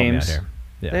Come have on, help me out names. here.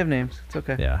 Yeah. They have names. It's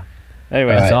okay. Yeah.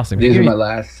 Anyway, That's All right, awesome. These Give are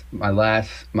me-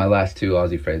 my last two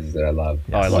Aussie phrases that I love.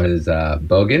 Oh, I love One it. is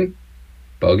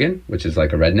bogan, which is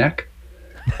like a redneck,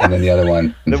 and then the other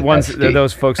one The is ones, esky. they're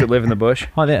those folks that live in the bush.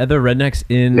 Oh, are there rednecks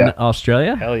in Yeah.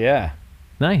 Australia? Hell yeah.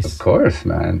 Nice. Of course,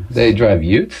 man. They drive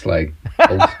utes, like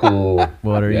old school.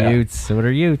 What are yeah. utes? What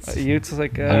are utes? Utes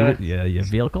like Yeah, your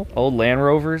vehicle. old Land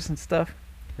Rovers and stuff,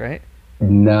 right?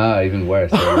 No, even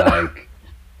worse. They're like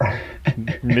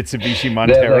Mitsubishi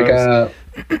they have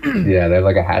Monteros. they have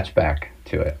like a hatchback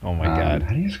to it. Oh my God. How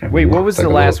do you describe Wait, it? what was It's the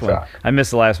like a last little one? truck. I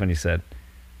missed the last one you said.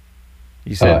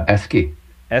 You said Esky.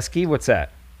 Esky? What's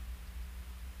that?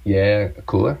 Yeah, a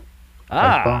cooler.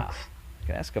 Ah, Icebox.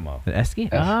 like an Eskimo. An esky?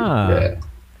 Esky, Ah. yeah.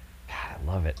 God,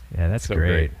 I love it. Yeah, that's So great.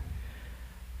 great.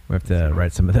 We have to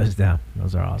write some of those down.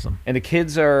 Those are awesome. And the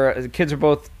kids are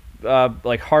both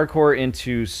like hardcore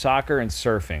into soccer and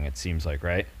surfing. It seems like,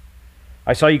 right?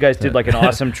 I saw you guys did like an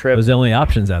awesome trip. Those are the only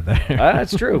options out there.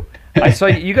 That's true. I saw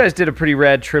you guys did a pretty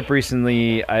rad trip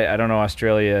recently. I don't know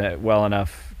Australia well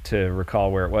enough to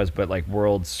recall where it was, but like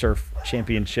World Surf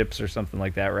Championships or something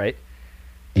like that, right?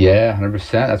 Yeah, 100%.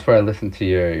 That's where I listened to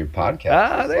your podcast.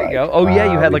 Ah, It's there you like, go. Oh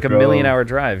yeah, you had we like a drove- 1,000,000-hour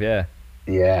drive. Yeah.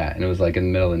 Yeah, and it was like in the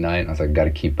middle of the night. And I was like, got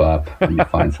to keep up and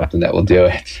find something that will do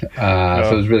it. So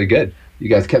it was really good. You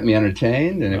guys kept me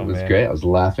entertained, and it was man. great. I was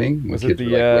laughing. Was My it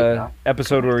kids were, like, waking the up.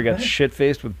 episode where we got shit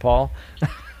faced with Paul?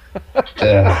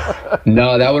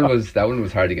 No, that one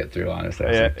was hard to get through. Honestly, I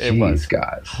was Yeah, like, it was. "Jeez,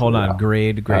 guys." Hold on.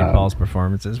 Grade Paul's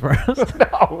performances for us.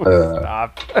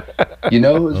 Stop. You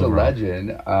know who's a Overall. legend?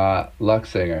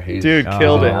 Luxinger. He's Dude,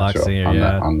 killed it. natural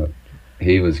Luxinger, on yeah.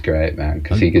 he was great, man,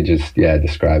 because he could just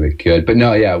describe it good. But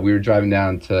no, yeah, we were driving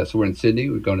down to, so we're in Sydney.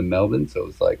 We were going to Melbourne, so it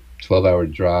was like 12-hour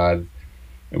drive,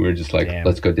 and we were just like, Damn.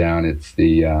 let's go down. It's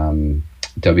the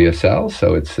WSL,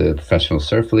 so it's the Professional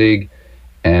Surf League.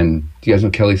 And do you guys know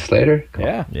Kelly Slater?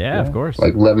 Yeah. Yeah, of course.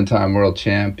 Like 11-time world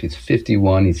champ. He's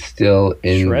 51. He's still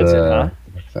in Shreds the it, huh?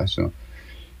 professional.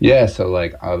 Yeah, so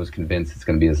like I was convinced it's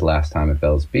going to be his last time at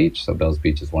Bells Beach. So Bells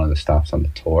Beach is one of the stops on the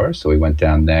tour. So we went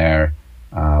down there.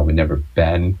 We'd never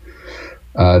been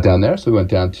down there, so we went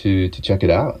down to check it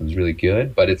out. It was really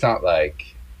good, but it's not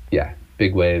like,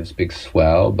 big waves, big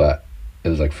swell, but it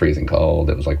was like freezing cold.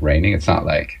 It was like raining. It's not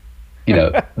like,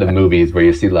 the movies where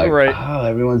you see like, Right. oh,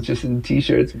 everyone's just in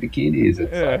t-shirts and bikinis.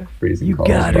 It's like freezing you cold.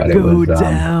 gotta but it go was,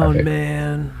 down, perfect.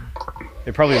 man.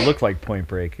 It probably looked like Point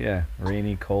Break. Yeah.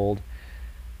 Rainy, cold.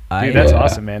 I, Dude, that's Yeah.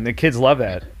 awesome, man. The kids love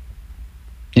that.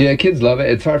 Yeah, kids love it.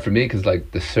 It's hard for me because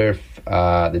like the surf,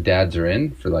 the dads are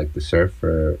in for like the surf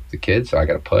for the kids, so I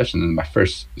got to push. And then my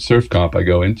first surf comp, I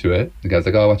go into it. The guy's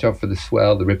like, "Oh, watch out for the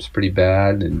swell. The rip's pretty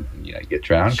bad, and you get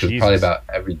drowned." Because probably Jesus. about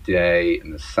every day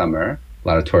in the summer, a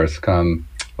lot of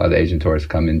the Asian tourists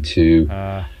come into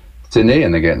Sydney,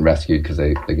 and they're getting rescued because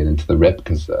they get into the rip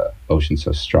because the ocean's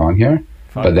so strong here.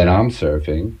 Fun. But then I'm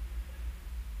surfing.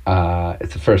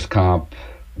 It's the first comp.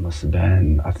 It must have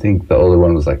been, I think the older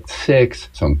one was like 6,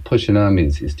 so I'm pushing him.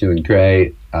 He's doing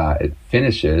great. It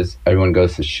finishes. Everyone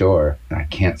goes to shore, and I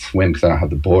can't swim because I don't have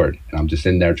the board. And I'm just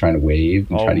in there trying to wave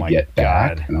and Oh trying to my get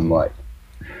back. God. And I'm like,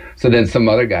 so then some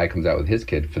other guy comes out with his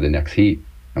kid for the next heat.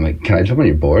 I'm like, can I jump on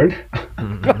your board?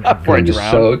 Before I I'm just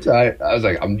drown. so tired. I was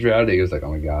like, I'm drowning. He was like,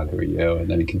 oh my God, who are you? And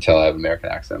then he can tell I have an American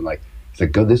accent. I'm like, he's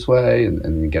like, go this way, and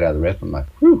then get out of the rip. I'm like,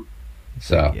 whew.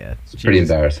 So Yeah. it's pretty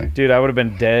Jesus. embarrassing. Dude, I would have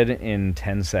been dead in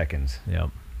 10 seconds Yep.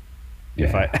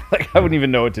 if Yeah. I wouldn't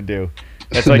even know what to do.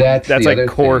 That's So like that's the like other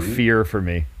core thing. fear for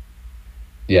me.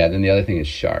 Yeah, then the other thing is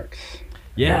sharks.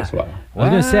 Yeah. As well. I was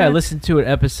gonna say I What? listened to an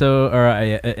episode or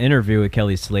an interview with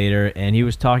Kelly Slater, and he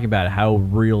was talking about how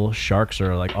real sharks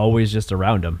are like always just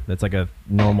around him. That's like a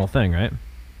normal thing, right?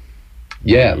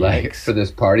 Yeah, like Yikes. for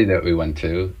this party that we went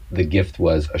to, the gift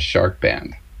was a shark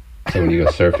band. So when you go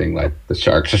surfing, like the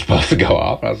sharks are supposed to go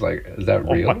off. I was like, is that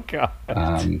Oh real? my god.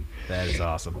 That is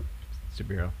awesome.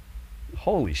 Superhero.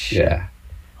 Holy shit. Yeah.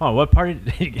 Oh, what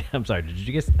party? I'm sorry. Did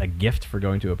you get a gift for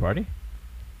going to a party?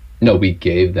 No, we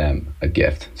gave them a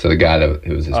gift. So the guy that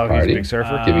it was his Oh, he's a party. big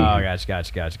surfer? Oh, Giving-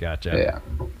 gotcha.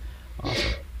 Yeah.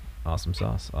 Awesome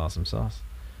sauce.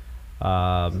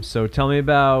 So tell me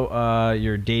about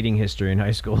your dating history in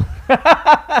high school.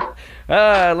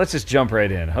 Let's just jump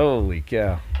right in. Holy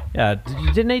cow. Yeah,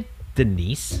 you date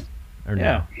Denise? Or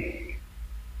Yeah. no?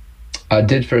 I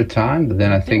did for a time, but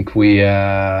then I think we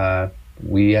had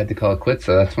to call it quits.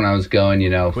 So that's when I was going,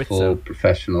 Quits, full so.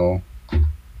 professional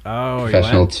Oh, you to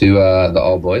went? the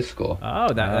all boys school.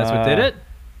 Oh, that's what did it?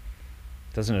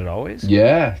 Doesn't it always?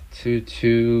 Yeah,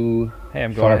 to Hey,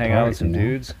 I'm far going to hang out apart, with some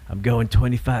dudes. I'm going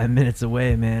 25 minutes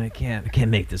away, man. I can't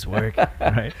make this work.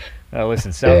 Right? Oh,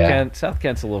 listen, South Yeah. Kent. South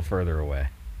Kent's a little further away.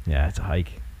 Yeah, it's a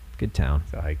hike. Good town.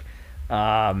 It's a hike.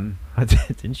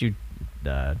 Didn't you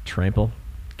trample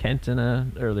Kent in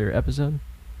an earlier episode?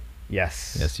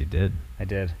 Yes. Yes, you did. I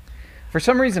did. For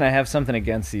some reason, I have something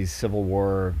against these Civil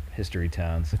War history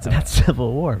towns. It's not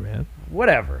Civil War, man.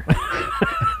 Whatever.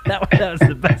 That was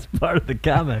the best part of the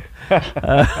comment.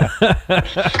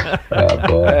 oh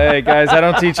boy. Hey guys, I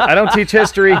don't teach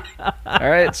history. All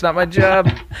right, it's not my job.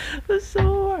 The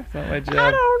Civil War. It's not my I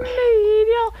job. don't need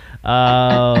you.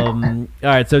 All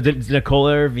right, so did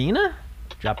Nicola Irvina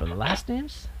dropping the last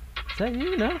names? Is that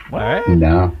you? No. All right.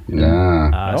 No.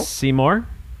 Nope. Seymour.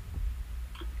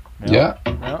 No. Yeah.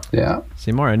 No. Yeah.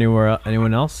 Seymour.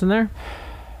 Anyone else in there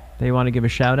that you want to give a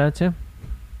shout out to?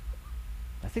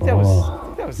 I think that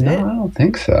was No, it. I don't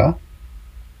think so.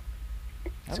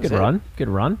 It's a was good it. run. Good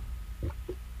run.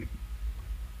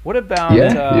 What about?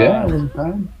 Yeah. it was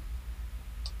fine.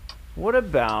 What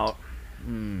about?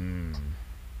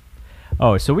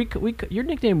 Oh, so your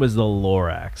nickname was the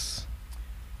Lorax,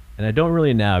 and I don't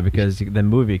really know because the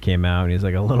movie came out and he's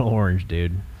like a little orange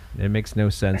dude. It makes no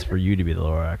sense for you to be the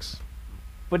Lorax.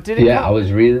 But did it? Yeah, I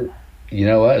was reading. You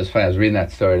know what? It was funny. I was reading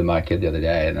that story to my kid the other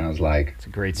day, and I was like, It's a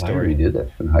great why did story. we do this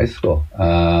in high school?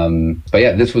 But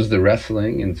yeah, this was the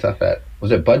wrestling and stuff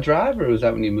was it Bud Drive, or was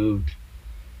that when you moved?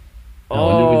 No,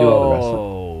 when did we do all the wrestling?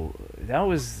 Oh, that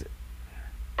was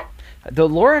the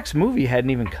Lorax movie hadn't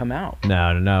even come out.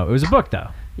 No. It was a book though.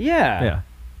 Yeah. Yeah.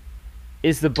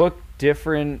 Is the book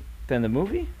different than the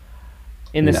movie?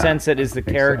 In the No, sense that is I the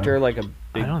think character so. like a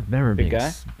big? I don't remember big being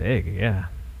guy? big. Yeah.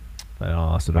 But I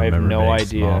also don't I have remember no being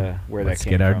idea small. where Let's that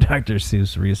came get our from. Dr.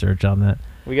 Seuss research on that.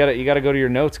 You gotta go to your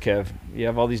notes, Kev. You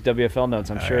have all these WFL notes.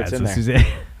 I'm sure it's in there. Suzanne,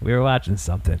 we were watching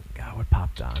something. God, what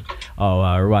popped on? Oh,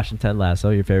 we were watching Ted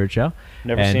Lasso, your favorite show.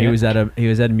 Never and seen he it. was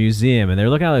at a museum, and they were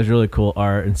looking at all this really cool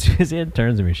art. And Suzanne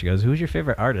turns to me, she goes, "Who's your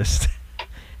favorite artist?"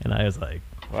 And I was like,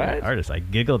 "Favorite What? artist?" I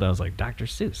giggled. And I was like, "Dr.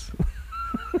 Seuss."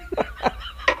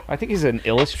 I think he's an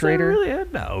illustrator. Is that really?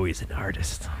 No, he's an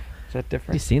artist. Is that Have you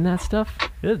different? seen that stuff?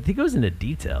 He goes into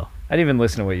detail. I didn't even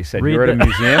listen to what you said. Read You were at a the-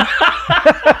 museum.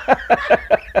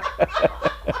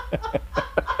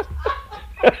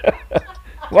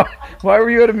 Why were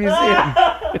you at a museum?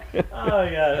 Oh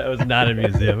yeah, that was not a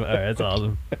museum. All right, that's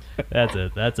awesome. That's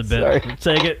it. That's a bit.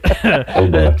 Sorry. Take it. Oh,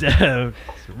 boy.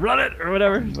 Run it or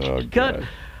whatever. Oh, Cut.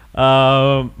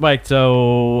 God. Mike.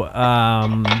 So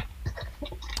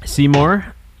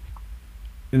Seymour.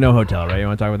 No hotel, right? You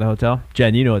want to talk about the hotel?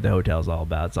 Jen, you know what the hotel's all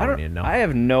about. That's all we need to know. I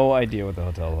have no idea what the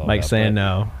hotel is all Mike's about, saying but-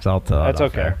 no, so I'll tell. That's it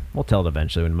off okay. air. We'll tell it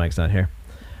eventually when Mike's not here.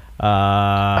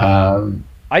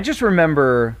 I just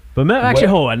remember. But actually, What-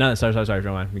 hold on. No, sorry. If you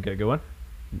don't mind. We got a good one.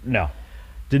 No.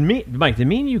 Did me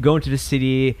and you go into the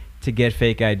city to get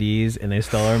fake IDs and they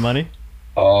stole our money?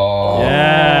 Oh,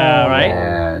 Yeah, right?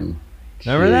 man.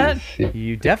 Remember that? Jeez.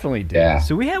 You definitely did. Yeah.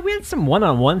 So we had some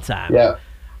one-on-one time. Yeah.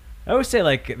 I always say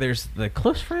like there's the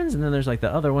close friends and then there's like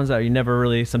the other ones that you never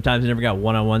really sometimes you never got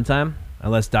one-on-one time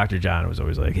unless Dr. John was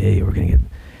always like, hey, we're gonna get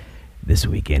this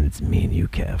weekend it's me and you,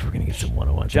 Kev, we're gonna get some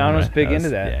one-on-one time. John was Right? big into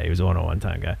that. Yeah, he was a one-on-one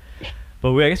time guy.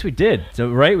 But I guess we did. So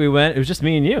right, we went. It was just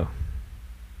me and you.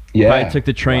 Yeah. Probably took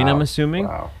the train, Wow. I'm assuming.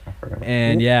 Wow. I forgot.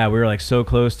 And yeah, we were like so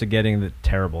close to getting the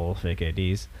terrible fake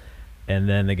IDs, and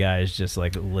then the guys just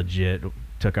like legit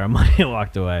took our money and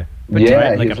walked away. But yeah,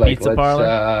 right, like he a was like, pizza let's,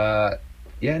 parlor.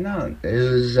 yeah, no, it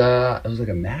was like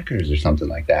a Macca's or something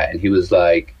like that, and he was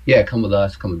like, yeah, come with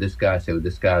us, come with this guy, stay with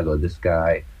this guy, go with this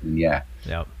guy, and yeah.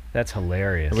 Yep. That's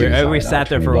hilarious. We Sorry, sat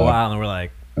there for a while and we're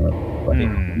like,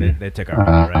 they took our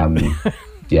money, right?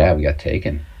 Yeah, we got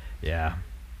taken. Yeah.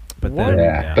 But What? then,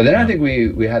 Yeah, but then I yeah. think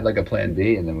we had like a plan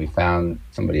B, and then we found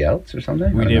somebody else or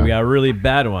something. we I did. don't We know. got really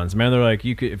bad ones. Man, they're like,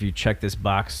 you could if you check this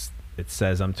box it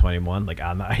says I'm 21. Like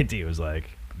on the ID, it was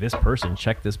like this person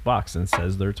checked this box and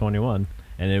says they're 21,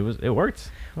 and it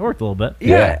worked. It worked a little bit.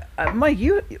 Yeah, Mike,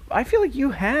 I feel like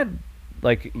you had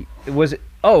like was it?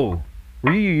 Oh,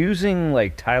 were you using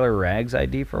like Tyler Ragg's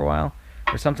ID for a while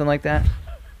or something like that?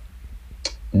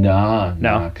 No,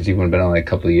 because he would have been only a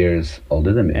couple of years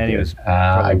older than me. And he was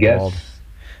I guess. bald.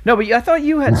 No, but I thought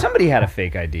somebody had a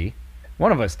fake ID.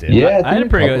 One of us did. Yeah, I had a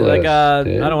pretty good. Like I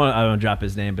did. don't want to drop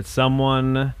his name, but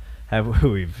someone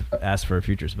who we've asked for a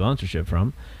future sponsorship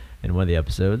from in one of the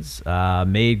episodes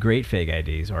made great fake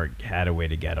IDs or had a way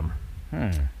to get them.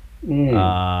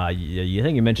 You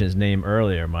think you mentioned his name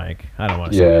earlier, Mike? I don't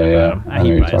want to say about him.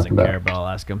 He probably doesn't care, but I'll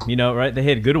ask him. You know, right? They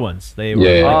had good ones. They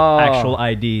were actual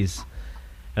IDs.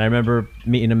 And I remember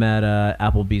meeting him at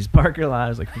Applebee's parking lot. It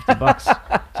was like $50. It's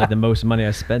like the most money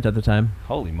I spent at the time.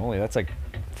 Holy moly, that's like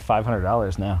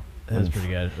 $500 now. That was pretty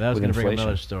good. That was going to bring up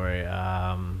another story.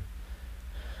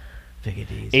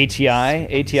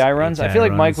 ATI runs. I feel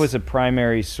like Mike was a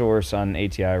primary source on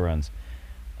ATI runs.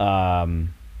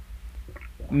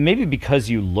 Maybe because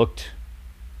you looked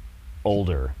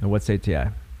older. And what's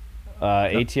ATI?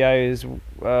 ATI is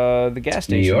the gas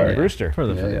station in Brewster. For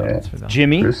the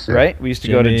Jimmy, Brewster. right? We used to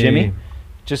go to Jimmy.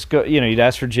 Just go, you'd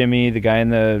ask for Jimmy. The guy in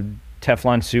the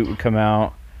Teflon suit would come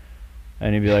out,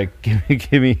 and he'd be like, "Give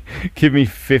me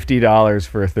 $50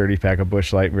 for a 30-pack of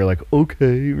Busch Light." And we were like,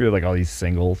 "Okay." We were like all these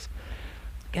singles.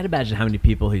 Can't imagine how many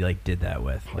people he like did that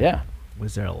with. Like, yeah.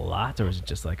 Was there a lot, or was it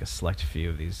just like a select few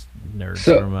of these nerds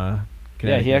from?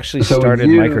 Yeah, he actually started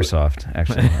Microsoft.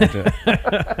 Actually,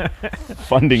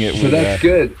 funding it. So that's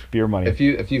good. Beer money. If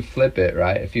you flip it,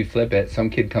 right? If you flip it, some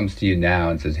kid comes to you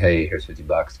now and says, "Hey, here's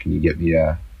 $50. Can you get me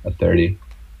a 30?"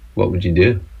 What would you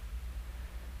do?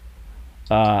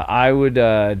 I would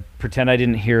pretend I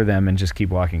didn't hear them and just keep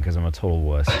walking because I'm a total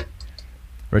wuss.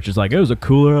 Richard's like, it was a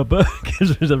cooler up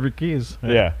because there's every keys.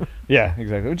 Yeah,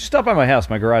 exactly. Just stop by my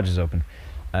house. My garage is open.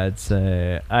 I'd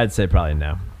say probably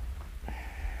no.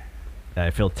 I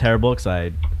feel terrible because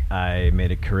I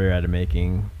made a career out of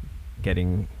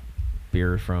getting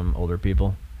beer from older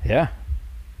people. Yeah.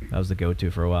 That was the go-to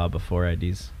for a while before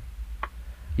IDs.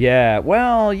 Yeah,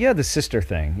 well, you had the sister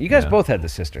thing. You guys both had the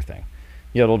sister thing.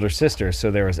 You had older sisters,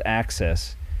 so there was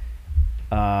access.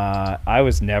 I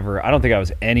don't think I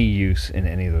was any use in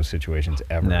any of those situations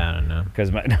ever. No.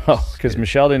 Because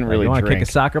Michelle didn't really drink. You want to drink. kick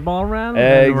a soccer ball around?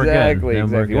 Exactly. You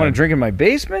want to drink in my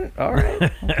basement? All right.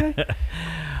 Okay.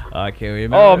 Okay.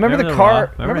 Remember the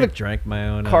car? Remember the drank my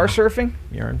own car surfing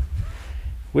urine?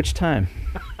 Which time?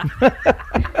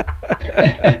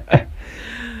 That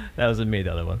wasn't me.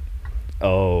 The other one.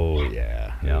 Oh yeah.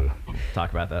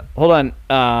 Talk about that. Hold on.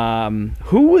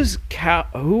 Who was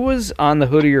on the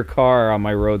hood of your car on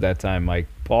my road that time, Mike?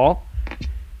 Paul?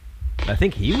 I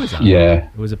think he was on. Yeah.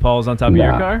 Was it Paul was on top of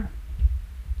your car?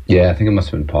 Yeah, I think it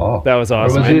must have been Paul. That was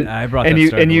awesome. I brought that and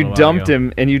you dumped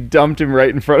him right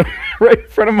in front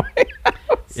of my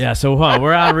house. Yeah, so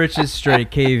we're on Rich's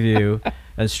Street, K-View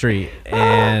Street,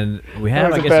 and we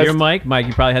had, I guess, your Mike,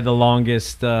 you probably had the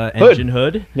longest engine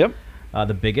hood. Yep.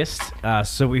 The biggest.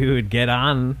 So we would get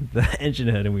on the engine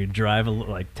hood and we'd drive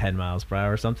like 10 miles per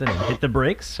hour or something and hit the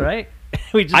brakes, right?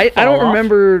 I don't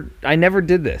remember. I never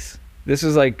did this. This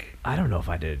is like... I don't know if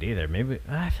I did it either. Maybe...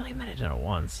 I feel like I might have done it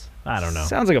once. I don't know.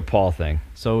 Sounds like a Paul thing.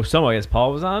 So I guess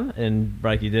Paul was on, and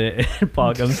Bryke did it, and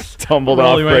Paul comes tumbled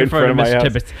off right in front of my house.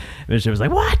 Mr. Tippett was like,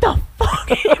 "What the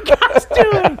fuck are you guys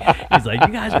doing?" He's like,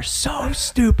 "You guys are so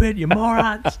stupid, you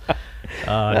morons." He was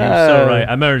so right.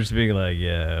 I remember just being like,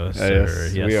 "Yeah, sir.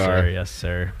 Yes, we sir. are. Yes,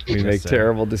 sir. We make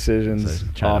terrible decisions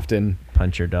often."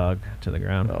 Punch your dog to the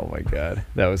ground. Oh my god,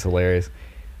 that was hilarious.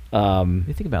 What do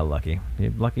you think about Lucky?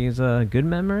 Lucky is a good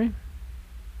memory.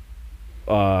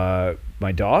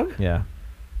 My dog? Yeah.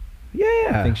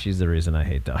 Yeah. I think she's the reason I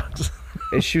hate dogs.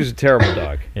 She was a terrible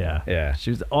dog. Yeah. She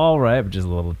was all right, but just a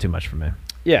little too much for me.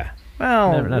 Yeah.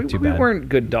 Well, not too we bad. weren't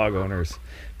good dog owners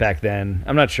back then.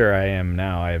 I'm not sure I am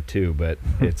now. I have two, but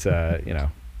it's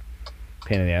pain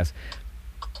in the ass.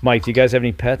 Mike, do you guys have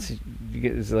any pets?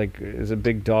 Is a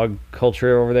big dog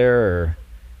culture over there, or?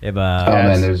 You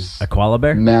have there's a koala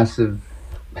bear? Massive.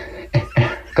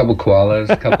 A couple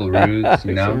koalas, a couple roos,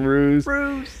 Some roos.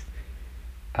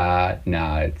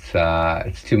 No,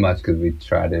 it's too much because we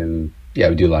try to,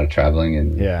 we do a lot of traveling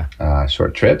and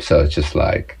short trips, so it's just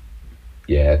like,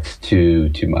 it's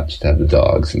too much to have the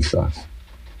dogs and stuff.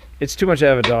 It's too much to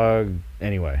have a dog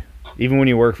anyway, even when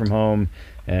you work from home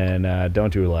and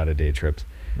don't do a lot of day trips.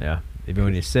 Yeah, even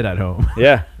when you sit at home.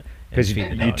 Yeah, because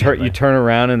you turn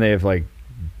around and they have like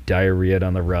diarrhea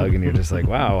on the rug, and you're just like,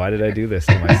 wow, why did I do this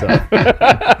to myself?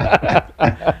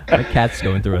 My cat's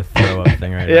going through a throw up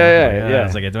thing right now. Yeah.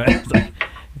 It's like,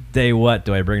 day what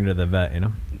do I bring her to the vet? You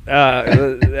know.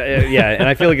 Yeah, and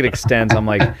I feel like it extends. I'm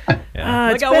like,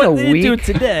 it's been a week. Do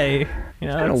today. You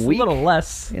know, it's a little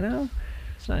less. You know,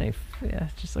 it's not. It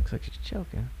just looks like she's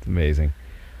choking. It's amazing.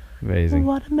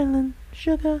 Watermelon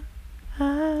sugar.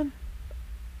 Mike,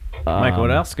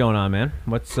 what else going on, man?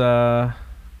 What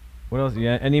else?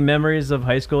 Yeah, any memories of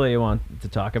high school that you want to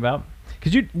talk about?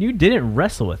 Because you didn't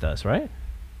wrestle with us, right?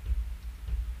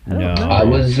 No, I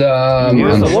was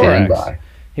on standby.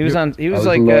 He was on. He was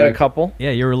I was like a couple.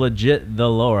 Yeah, you were legit the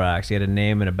Lorax. You had a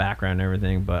name and a background and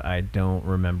everything, but I don't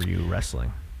remember you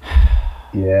wrestling.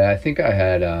 Yeah, I think I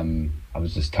had. I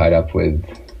was just tied up with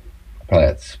probably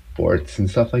had sports and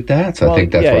stuff like that. So I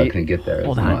think that's why I couldn't get there.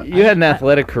 You had an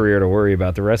athletic career to worry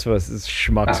about. The rest of us as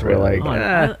schmucks were like,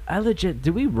 I legit.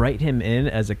 Did we write him in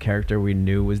as a character we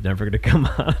knew was never going to come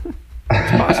on?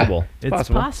 It's possible. It's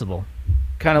possible.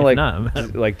 Kind of like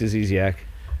Diseasiac.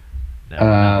 No,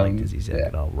 not like Diseasiac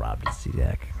at all. Rob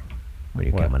Diseasiac. When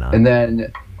you coming on? And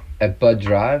then at Bud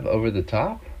Drive, Over the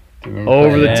Top.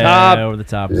 Over the Top. Over the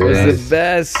Top was the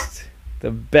best.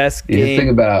 The best game. You just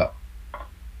think about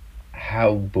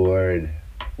how bored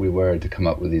we were to come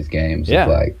up with these games of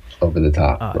like Over the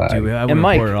Top. Dude, and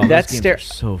Mike, that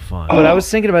so fun. But I was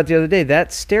thinking about the other day,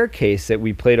 that staircase that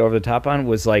we played Over the Top on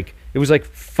was like, it was like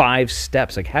 5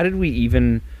 steps. Like, how did we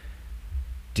even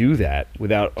do that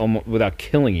without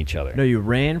killing each other? No, you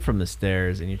ran from the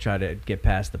stairs and you tried to get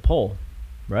past the pole,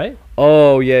 right?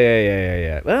 Oh,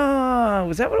 yeah. Oh,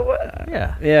 was that what it was?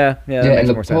 Yeah. Yeah, and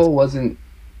the pole wasn't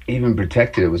even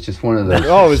protected. It was just one of those.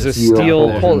 Oh, it was a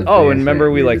steel pole. Oh, and remember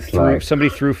we somebody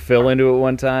threw Phil into it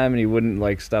one time and he wouldn't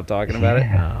like stop talking about it.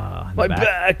 My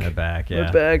back.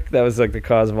 That was like the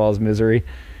cause of all his misery.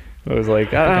 I was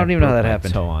like, I don't even know how that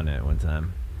happened. Toe on it one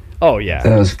time. Oh yeah,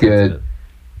 that was good.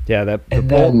 Yeah,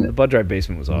 the Bud Drive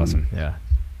basement was awesome. Yeah,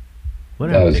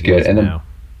 that was good.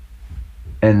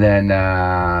 And then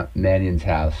Mannion's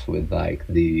house with like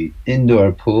the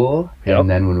indoor pool. Yep. And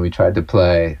then when we tried to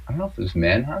play, I don't know if it was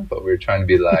Manhunt, but we were trying to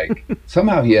be like,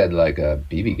 somehow he had like a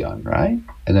BB gun, right?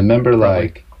 And then remember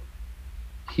like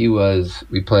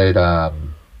we played,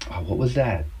 what was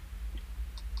that?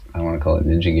 I don't want to call it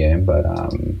Ninja Game, but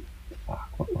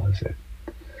what was it?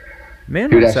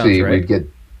 Manhunt sounds right.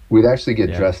 We'd actually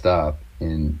get dressed up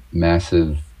in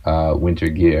massive winter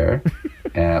gear,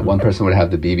 and one person would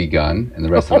have the BB gun, and the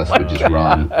rest of us would just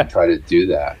run and try to do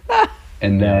that.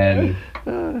 And then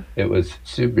it was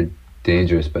super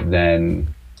dangerous, but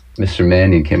then Mr.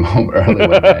 Mannion came home early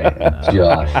one day and just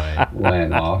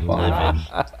went off on us.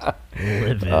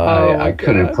 I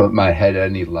couldn't put my head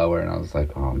any lower, and I was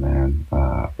like, "Oh man,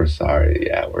 we're sorry.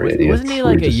 Yeah, we're idiots." Wasn't he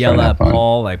like a yell at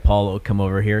Paul, like Paul will come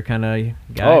over here kind of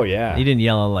guy? Oh yeah. He didn't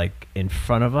yell like in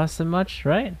front of us that much,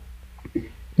 right?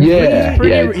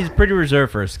 Yeah, he's pretty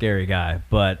reserved for a scary guy,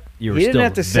 but you were still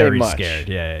very scared.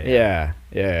 Yeah.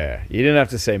 You didn't have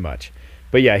to say much,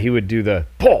 but yeah, he would do the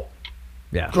Paul.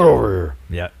 Yeah. Get over here.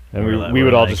 Yeah. And we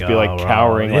would all just be like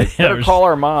cowering, like better call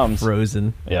our moms.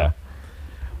 Frozen. Yeah.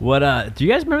 What do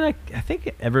you guys remember that? I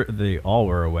think they all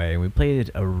were away, and we played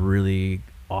a really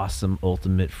awesome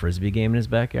ultimate frisbee game in his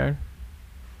backyard.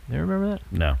 You remember that?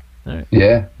 No. All right.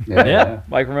 Yeah.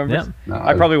 Mike remembers? Yeah. No,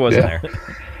 I probably wasn't there.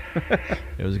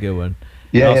 It was a good one.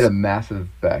 Yeah, he had a massive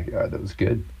backyard. That was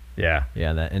good. Yeah.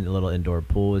 Yeah, that little indoor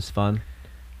pool was fun.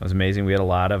 It was amazing. We had a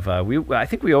lot of I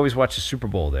think we always watched the Super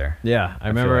Bowl there. Yeah, I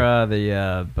remember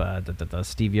the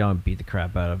Steve Young beat the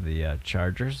crap out of the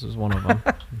Chargers was one of them.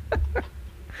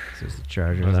 It was the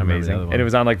Chargers. It was amazing. And it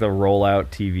was on like the rollout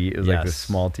TV. It was like the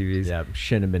small TVs. Yeah,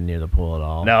 shouldn't have been near the pool at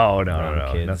all. No.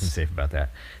 Nothing safe about that.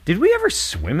 Did we ever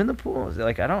swim in the pool?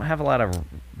 Like, I don't have a lot of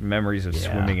memories of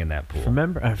swimming in that pool.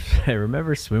 I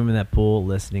remember swimming in that pool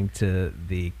listening to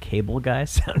the Cable Guy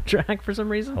soundtrack for some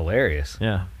reason. Hilarious.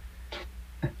 Yeah.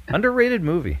 Underrated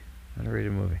movie.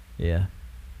 Yeah.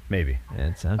 Maybe. Yeah,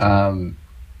 it sounds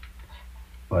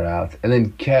what else? And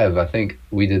then Kev, I think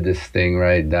we did this thing,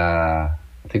 right? I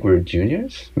think we were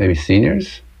juniors, maybe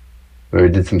seniors, where we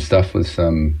did some stuff with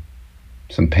some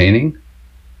painting.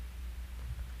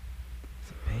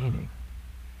 Some painting.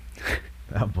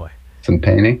 Oh boy. Some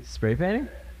painting. Spray painting?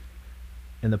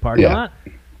 In the parking lot?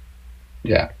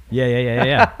 Yeah.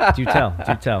 Yeah. Do tell.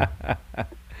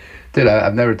 Dude,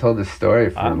 I've never told this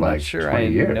story for I'm like not sure 20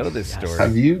 years. I know this story.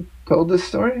 Have you told this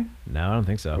story? No, I don't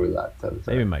think so.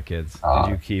 Maybe my kids. Did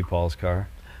you key Paul's car?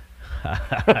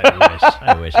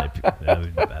 I wish. That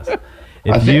would be the best.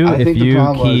 If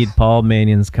you keyed Paul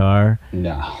Mannion's car in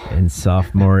our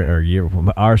sophomore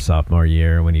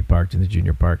year when he parked in the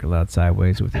junior parking lot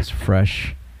sideways with his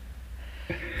fresh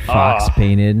Fox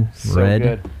painted red.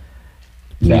 Good.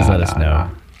 Please let us know. Nah.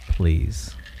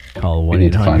 Please call 1-800. We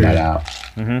need to find that out.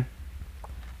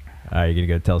 All right, you gonna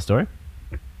go tell a story?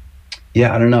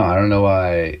 Yeah, I don't know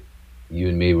why you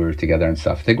and me were together and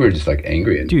stuff. I think we were just like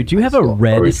angry. Dude, do you have a Or were we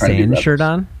red trying to be sand rebels? shirt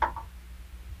on?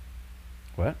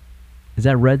 What? Is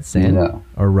that red sand No.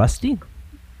 or rusty?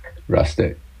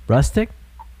 Rustic. Rustic?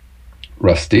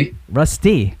 Rusty.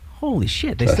 Rusty. Holy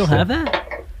shit! They still Rusty. have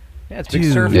that? Yeah, it's big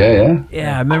Dude. surf. Yeah.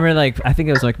 Yeah, I remember. Like, I think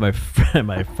it was like my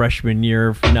my freshman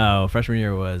year. No, freshman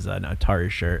year was an Atari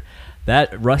shirt.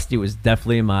 That Rusty was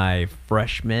definitely my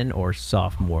freshman or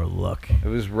sophomore look. It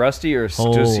was Rusty or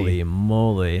Holy Stussy.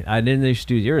 moly! I didn't know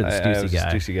Stussy. You're the I Stussy was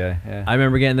guy. Stussy guy. Yeah. I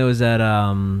remember getting those at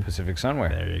Pacific Sunwear.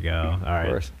 There you go. All right.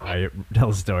 course. All right. Tell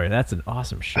the story. That's an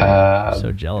awesome shirt. I'm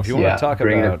so jealous. If you want Yeah, to talk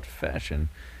bring it about up. fashion,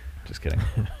 just kidding.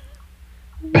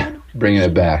 Bringing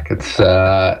it back. It's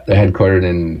they're headquartered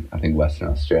in, I think, Western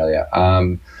Australia.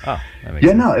 Oh, that makes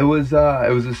Yeah, sense. no, it was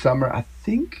a summer. I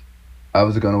think I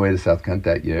was going away to South Kent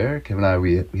that year. Kevin and I,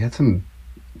 we had some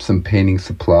painting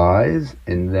supplies,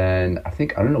 and then I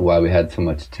don't know why we had so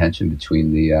much tension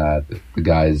between the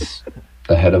guys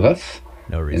ahead of us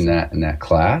No in reason. that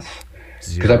class,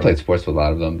 because I Zero. played sports with a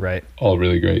lot of them. Right. All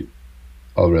really great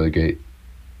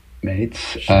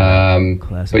mates.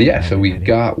 Classic But yeah, so we Eddie.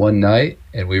 got one night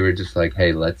and we were just like,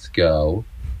 hey, let's go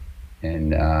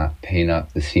and paint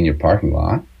up the senior parking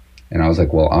lot. And I was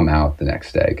like, well, I'm out the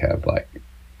next day, Kev. Like,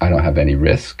 I don't have any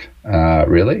risk,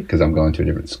 really, because I'm going to a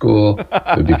different school.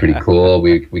 It would be pretty cool.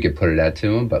 We could put it out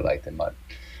to them, but like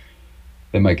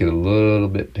they might get a little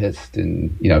bit pissed,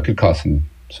 and it could cause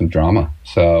some drama.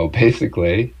 So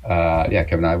basically,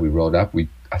 Kevin and I, we rolled up.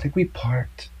 I think we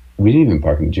parked. We didn't even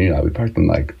park in the junior high. We parked in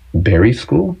like Berry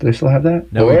School. Do they still have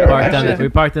that? No, we Or parked actually, we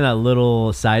parked in that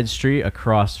little side street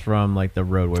across from like the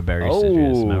road where Barry Stitch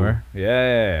is. Remember?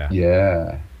 Yeah.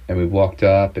 Yeah. And we walked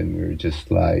up and we were just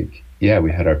like, yeah,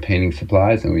 we had our painting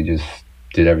supplies and we just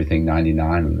did everything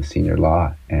 99 on the senior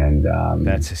lot. And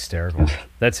That's hysterical.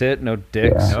 That's it? No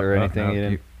dicks Yeah. or Nope, anything? nope, You nope.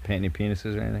 didn't paint any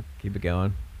penises or anything? Keep it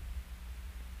going.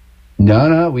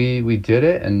 no, we did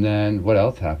it. And then what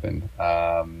else happened?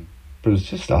 But it was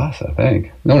just us, I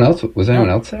think. No one else. Was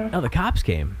anyone else there? No, the cops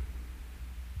came.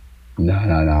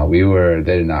 No.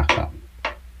 They did not come.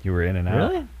 You were in and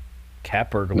out? Really? Cat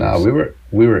burglars. No,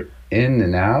 we were in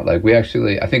and out. Like we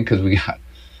actually, I think because we got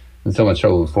in so much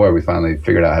trouble before, we finally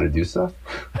figured out how to do stuff.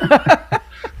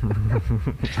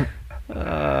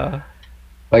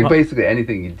 Like basically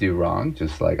anything you do wrong,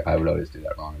 just like I would always do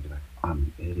that wrong and be like, I'm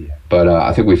an idiot. But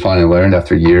I think we finally learned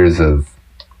after years of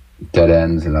dead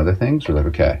ends and other things. We're like,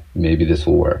 okay, maybe this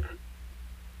will work.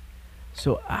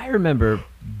 So I remember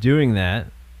doing that,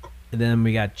 and then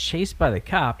we got chased by the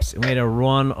cops, and we had to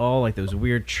run all like those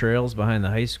weird trails behind the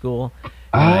high school.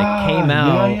 And I came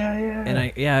out, Yeah. and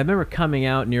I remember coming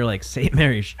out near like St.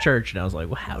 Mary's Church, and I was like,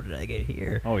 well, how did I get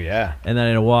here? Oh, yeah. And then I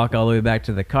had to walk all the way back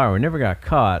to the car. We never got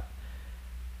caught.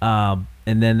 And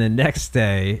then the next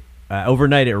day,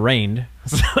 overnight it rained,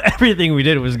 so everything we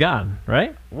did was gone.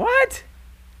 Right? What?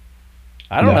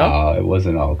 I don't know. No, it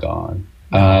wasn't all gone.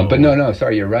 But no,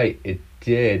 sorry, you're right. It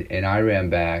did, and I ran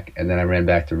back, and then I ran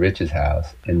back to Rich's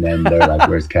house, and then they're like,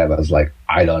 "Where's Kev?" I was like,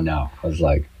 "I don't know." I was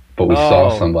like, "But we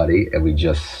saw somebody, and we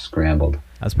just scrambled."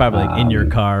 I was probably like in your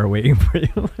car waiting for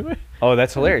you. Oh,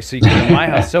 that's hilarious. So you came to my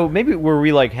house. So maybe were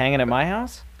we like hanging at my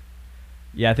house?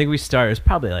 Yeah, I think we started. It was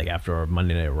probably like after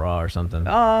Monday Night Raw or something.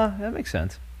 That makes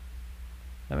sense.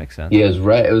 That makes sense. Yeah, it was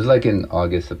right. It was like in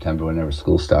August, September, whenever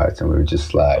school starts, and we were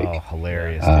just like, Oh,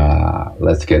 hilarious, dude.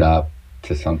 "Let's get up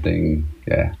to something."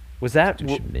 Yeah. Was that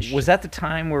Mission. was that the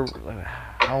time where?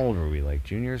 How old were we? Like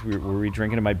juniors? Were we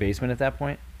drinking in my basement at that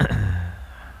point?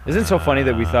 Isn't it so funny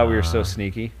that we thought we were so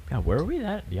sneaky? God, were we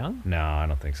that young? No, I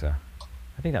don't think so.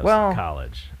 I think that was Well,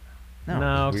 college. No, No,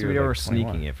 'cause because we were like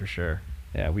 21. sneaking it for sure.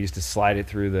 Yeah, we used to slide it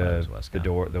through That was the Westcott.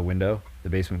 door, the window, the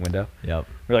basement window. Yep.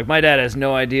 We're like, my dad has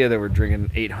no idea that we're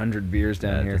drinking 800 beers Yeah,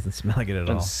 down it here. doesn't smell like it at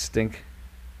Doesn't all. stink.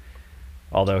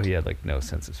 Although he had like no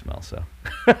sense of smell, so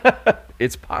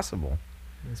it's possible.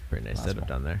 It's a pretty nice Possible. setup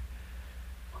down there.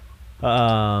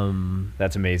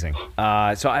 That's amazing.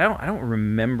 So I don't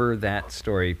remember that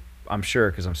story. I'm sure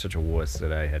because I'm such a wuss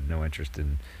that I had no interest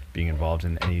in being involved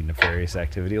in any nefarious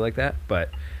activity like that. But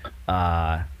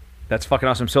that's fucking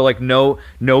awesome. So like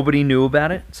nobody knew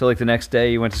about it. So like the next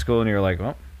day you went to school and you were like,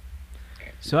 well,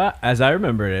 So as I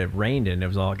remember, it rained and it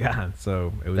was all gone.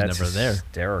 So it was that's never there,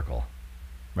 hysterical.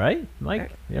 right,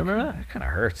 Mike? You remember that? That kind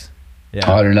of hurts. Yeah.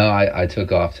 I don't know. I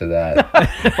took off to that.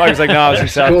 I was like, no, I was in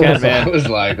South school, Kent, so I man. was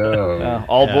like, oh.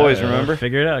 All Yeah, boys, yeah, remember?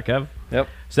 Figure it out, Kev. Yep.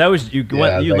 So that was you Yeah,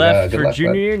 went. I was You like, left good for luck,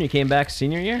 junior bud. year and you came back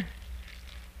senior year.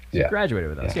 Yeah. Graduated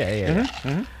with us.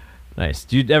 Yeah. Nice.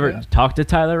 Do you ever talk to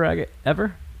Tyler Raggett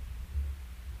ever?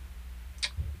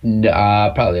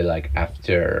 Probably like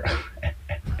after.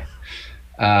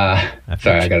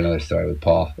 Sorry, I got another story with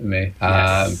Paul and me.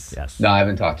 Yes. No, I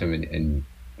haven't talked to him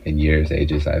in years,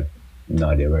 ages. I have no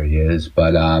idea where he is.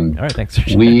 But all right, thanks for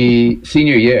sharing.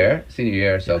 Senior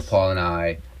year. So Paul and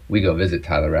I, we go visit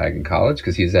Tyler Ragg in college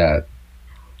because he's at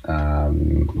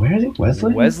where is it?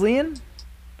 Wesleyan?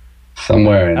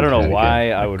 Somewhere in I don't know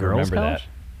why I would girls' remember college?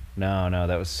 that. No,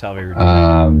 that was Salve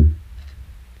Regina.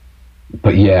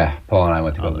 But yeah, Paul and I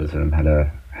went to go visit him. Had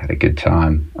a good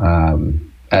time.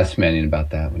 Ask Mannion about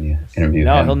that when you interview him.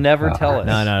 No, he'll never tell us.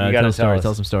 No. You gotta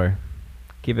tell some story.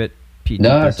 Keep it PG.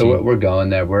 No, so we're going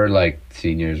there. We're like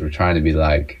seniors. We're trying to be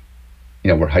like,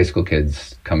 we're high school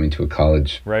kids coming to a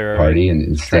college party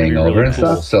and staying over really and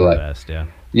cool. Stuff. So like, best,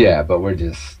 but we're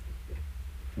just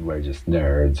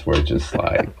nerds. We're just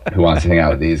like, who wants to hang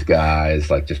out with these guys?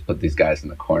 Like, just put these guys in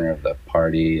the corner of the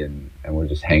party, and we're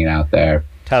just hanging out there.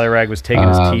 Tyler Ragg was taking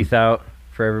his teeth out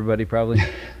for everybody, probably.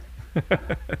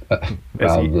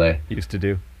 Probably. He used to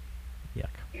do. Yuck.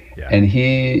 Yeah. And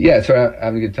so we're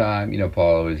having a good time.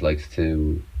 Paul always likes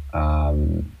to,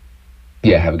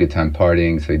 have a good time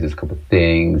partying. So he does a couple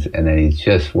things, and then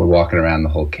we're walking around the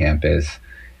whole campus,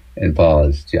 and Paul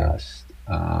is just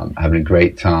having a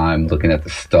great time looking at the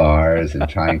stars and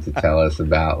trying to tell us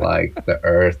about like the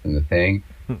Earth and the thing.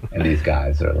 And these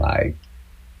guys are like,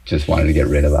 just wanted to get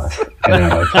rid of us. And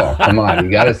I'm like, Paul, come on,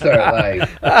 you got to start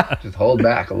like, just hold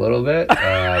back a little bit,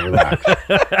 relax.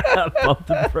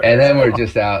 And then we're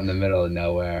just out in the middle of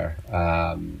nowhere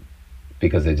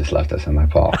because they just left us. I'm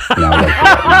like, Paul, now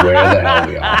look where the hell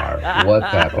we are.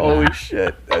 What's happening? Holy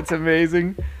shit, that's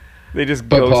amazing. They just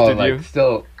ghosted Paul, you.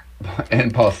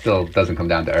 Paul still doesn't come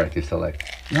down to earth. He's still like,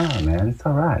 no, man, it's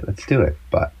all right. Let's do it.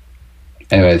 But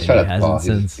anyways, shout out to Paul.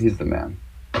 He's the man.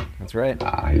 That's right.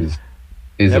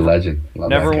 He's a legend.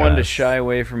 Never one to shy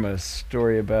away from a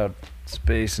story about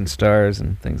space and stars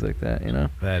and things like that,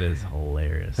 That is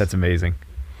hilarious. That's amazing.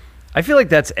 I feel like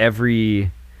that's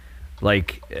every,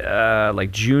 like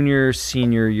junior,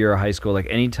 senior year of high school, like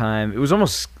anytime. It was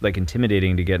almost like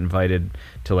intimidating to get invited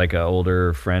to like an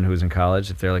older friend who was in college.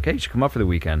 If they're like, hey, you should come up for the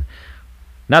weekend.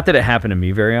 Not that it happened to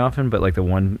me very often, but like the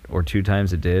 1 or 2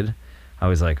 times it did, I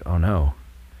was like, oh no,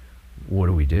 what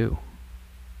do we do?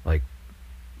 Like,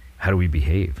 how do we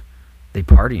behave? They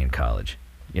party in college,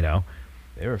 They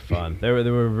were fun. They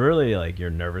were really like,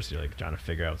 you're nervous. You're like trying to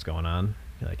figure out what's going on.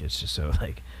 You're like, it's just so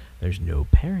like, there's no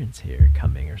parents here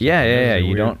coming or something. Yeah.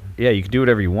 You don't. Yeah, you can do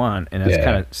whatever you want, and it's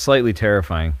kind of slightly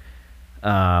terrifying.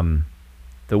 The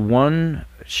one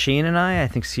Shane and I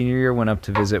think senior year went up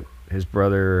to visit his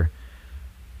brother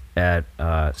at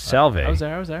Salve. I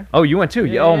was there. Oh, you went too?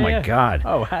 Yeah, my God.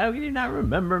 Oh, how can you not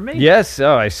remember me? Yes.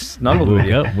 Oh, I snuggled with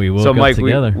you. We woke up Mike,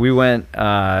 together. We went.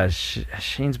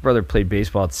 Shane's brother played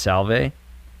baseball at Salve,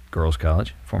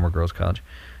 former girls' college,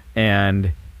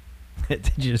 and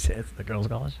did you just say it's the girls'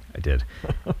 college? I did.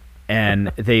 And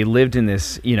they lived in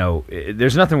this.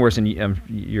 There's nothing worse than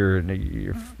you're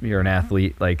an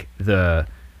athlete. Like the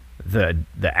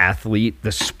athlete,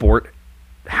 the sport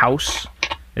house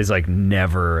is like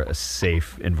never a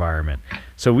safe environment.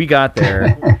 So we got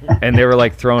there and they were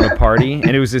like throwing a party,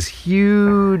 and it was this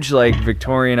huge like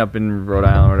Victorian up in Rhode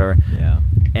Island or whatever. Yeah.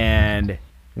 And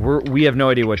we have no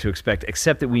idea what to expect,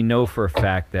 except that we know for a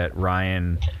fact that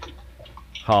Ryan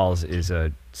Halls is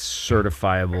a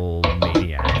certifiable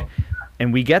maniac.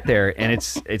 And we get there and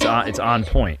it's on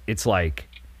point. It's like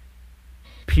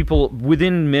people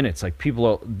within minutes, like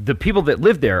the people that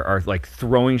live there are like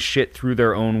throwing shit through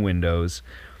their own windows.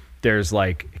 There's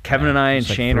like Kevin and I and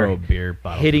Shane are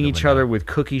hitting each other with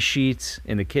cookie sheets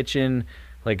in the kitchen,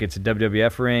 like it's a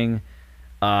WWF ring,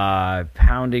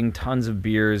 pounding tons of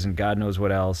beers and God knows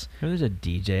what else. There's a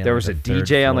DJ. There was a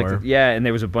DJ on like and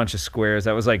there was a bunch of squares.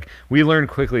 That was like we learned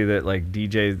quickly that like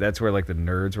DJs. That's where like the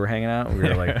nerds were hanging out. We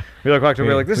were like walked over, we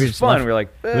were like this is fun. We were like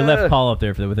we left Paul up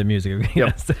there with the music.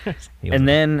 Yep. And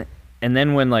then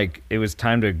when like it was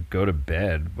time to go to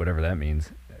bed, whatever that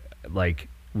means, like.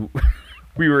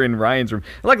 We were in Ryan's room.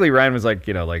 Luckily, Ryan was like,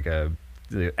 like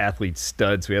the athlete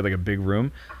stud, so we had like a big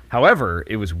room. However,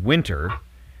 it was winter,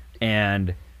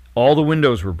 and all the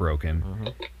windows were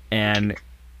broken, and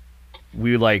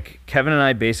we Kevin and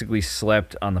I basically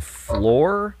slept on the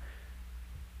floor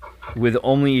with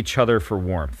only each other for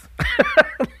warmth.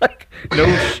 Like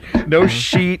no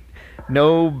sheet,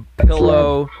 no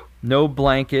pillow, no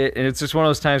blanket, and it's just one of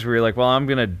those times where you're like, well, I'm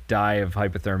gonna die of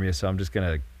hypothermia, so I'm just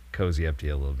gonna cozy up to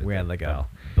you a little bit. We had like a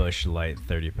Bush Light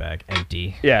 30-pack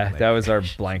empty. Yeah, that was our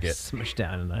blanket. Smushed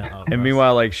down in the house. And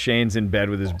meanwhile, like Shane's in bed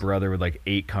with his brother with like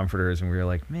 8 comforters, and we were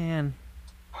like, man,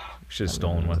 Should have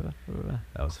stolen one.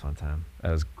 That was a fun time.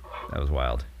 That was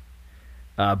wild.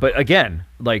 But again,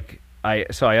 like I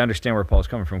understand where Paul's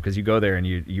coming from, because you go there and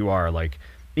you are like,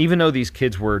 even though these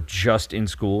kids were just in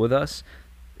school with us,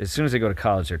 as soon as they go to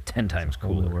college, they're 10 times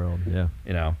cooler. World, yeah.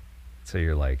 You know, so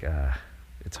you're like,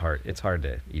 it's hard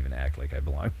to even act like I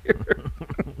belong here.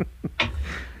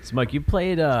 So, Mike, you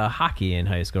played hockey in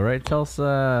high school, right? Tell us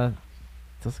a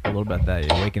little about that.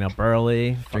 You're waking up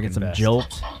early, drinking some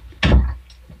Jolt,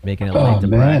 making it late to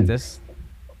practice.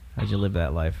 How'd you live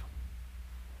that life?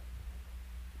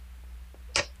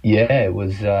 Yeah, it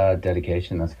was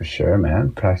dedication, that's for sure,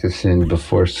 man. Practicing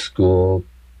before school.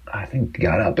 I think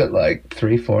got up at like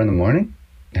 3, 4 in the morning.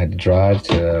 Had to drive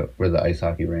to where the ice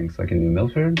hockey rinks, like in New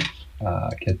Milford.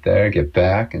 Get there, get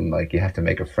back, and like you have to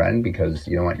make a friend because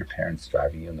you don't want your parents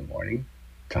driving you in the morning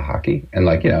to hockey. And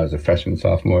like, as a freshman,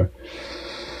 sophomore,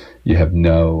 you have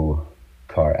no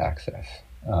car access.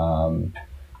 It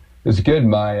was good.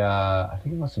 I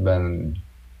think it must have been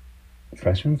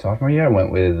freshman, sophomore year. I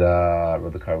went with,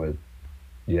 rode the car with,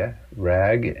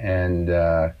 Rag and,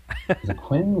 was it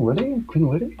Quinn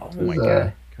Woody? Oh my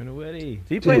God. Quinn Woody.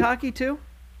 Did he play hockey too?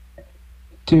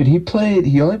 Dude, he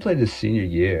only played his senior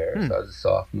year, so I was a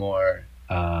sophomore,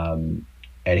 and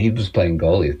he was playing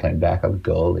goalie. He was playing backup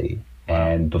goalie,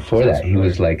 and before that, he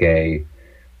was like a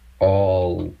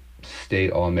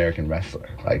all-state, all-American wrestler,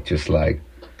 like just like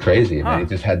crazy. And then he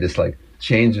just had this like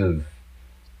change of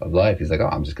life. He's like, oh,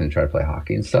 I'm just gonna try to play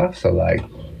hockey and stuff. So like,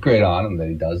 great on him that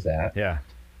he does that. Yeah.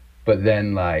 But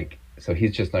then like, so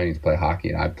he's just learning to play hockey,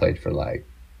 and I played for like,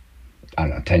 I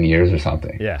don't know, 10 years or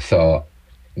something. Yeah. So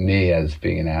me, as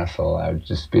being an asshole, I would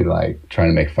just be like trying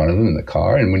to make fun of him in the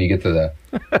car. And when you get to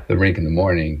the rink in the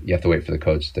morning, you have to wait for the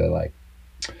coach to like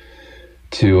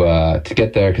to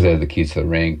get there, because I have the keys to the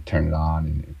rink, turn it on,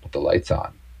 and put the lights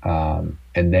on.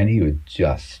 And then he would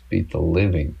just beat the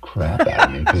living crap out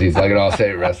of me because he's like an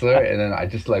all-state wrestler. And then I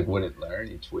just like wouldn't learn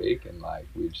each week, and like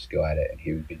we would just go at it, and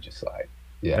he would be just like,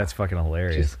 yeah, that's fucking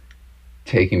hilarious. Just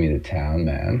taking me to town,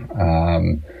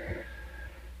 man.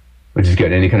 Which is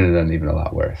good. And he could have done even a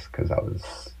lot worse because I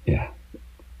was, a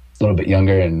little bit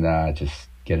younger and just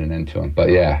getting into him. But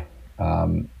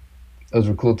those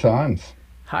were cool times.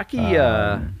 Hockey,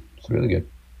 it's really good.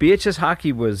 BHS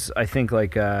hockey was, I think,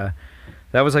 like, that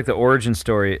was like the origin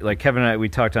story. Like Kevin and I, we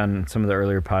talked on some of the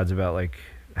earlier pods about like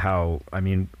how, I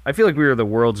mean, I feel like we were the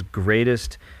world's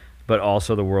greatest, but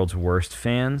also the world's worst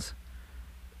fans.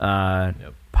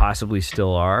 Possibly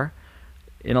still are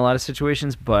in a lot of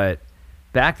situations, but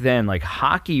back then, like,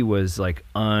 hockey was like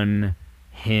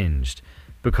unhinged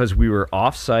because we were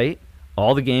off-site.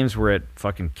 All the games were at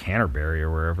fucking Canterbury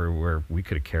or wherever, where we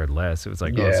could have cared less. It was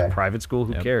like, oh, it's a private school,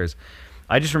 who cares?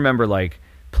 I just remember like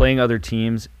playing other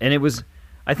teams, and it was,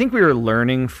 I think we were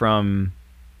learning from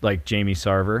like Jamie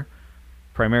Sarver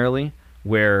primarily,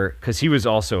 because he was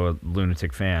also a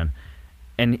lunatic fan,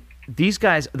 and these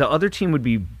guys, the other team would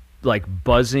be like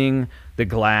buzzing the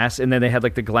glass, and then they had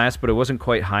like the glass, but it wasn't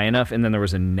quite high enough, and then there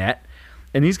was a net,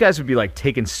 and these guys would be like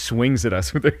taking swings at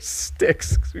us with their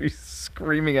sticks, we were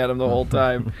screaming at them the whole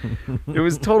time. It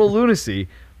was total lunacy,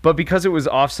 but because it was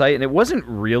off-site, and it wasn't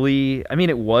really, I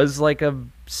mean, it was like a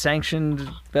sanctioned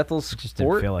Bethel sport. It just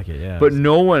didn't feel like it, yeah. But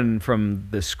no one from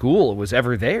the school was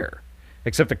ever there,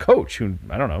 except the coach, who,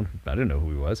 I don't know, I didn't know who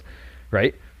he was,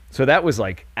 right? So that was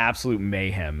like absolute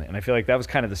mayhem, and I feel like that was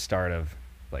kind of the start of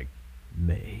like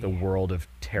the world of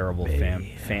terrible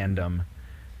fandom,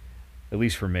 at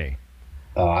least for me.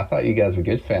 Oh, I thought you guys were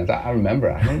good fans. I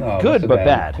remember. I don't know. Good but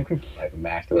bad. I think we're like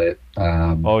immaculate.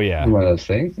 Oh yeah. One of those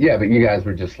things. Yeah, but you guys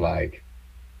were just like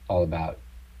all about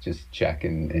just check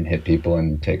and hit people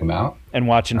and take them out. And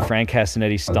watching Frank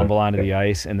Castanetti stumble onto the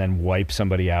ice and then wipe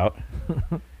somebody out.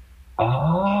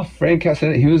 Oh, Frank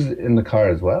Castanetti. He was in the car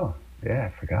as well.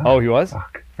 Yeah, I forgot. Oh, he was?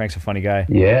 Fuck. Frank's a funny guy.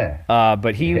 Yeah.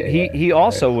 But he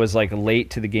also was like a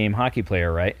late to the game hockey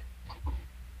player, right?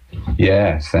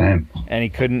 Yeah, same. And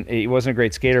he wasn't a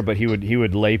great skater, but he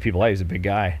would lay people out. He was a big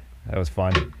guy. That was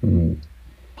fun.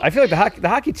 I feel like the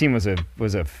hockey team was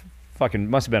a fucking,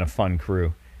 must have been a fun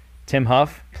crew. Tim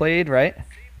Huff played, right?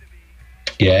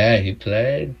 Yeah, he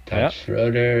played. Todd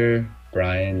Schroeder,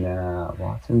 Brian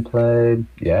Watson played.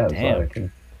 Yeah, it was like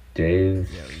Dave.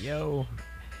 Yo.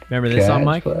 Remember this song,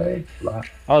 Mike? Played.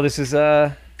 Oh, this is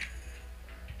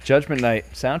Judgment Night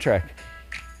soundtrack.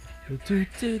 You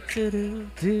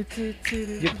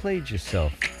played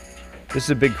yourself. This is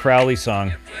a big Crowley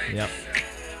song. Yep.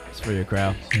 It's for your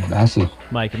crowd. Massive.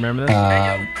 Mike, remember this?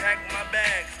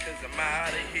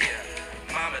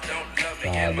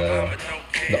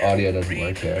 The audio doesn't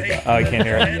work there. But I can't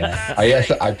hear it.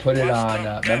 Yeah. I put it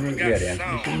on. Remember we had answer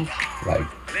machines, like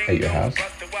at your house?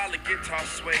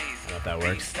 if that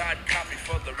works.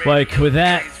 Mike, with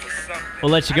that,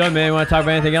 we'll let you go, man. You want to talk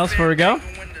about anything else before we go?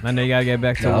 I know you got to get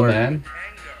back to work. Man.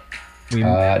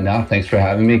 No, thanks for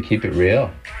having me. Keep it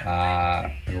real.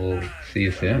 We'll see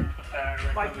you soon.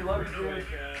 Mike, you love doing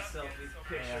selfie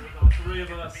picture with all three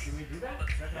of us. Can we do that?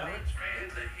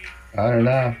 I don't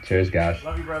know. Cheers, guys.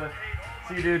 Love you, brother.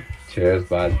 See you, dude. Cheers,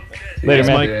 bud. Later,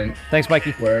 Mike. Soon. Thanks,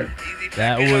 Mikey. Word.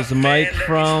 That was Mike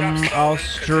from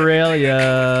Australia.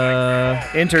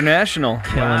 International.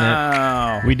 Killing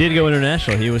it. We did go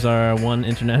international. He was our one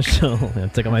international.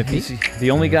 Took on my feet. He's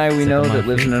the only guy we know that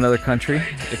lives in another country,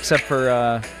 except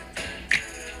for.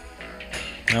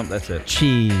 Nope, that's it.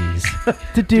 Cheese.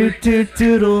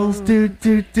 Doodles.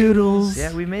 Doodles.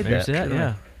 Yeah, we made There's that.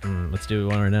 Yeah. Let's do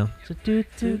one right now.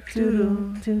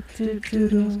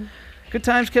 Good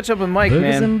times catch up with Mike,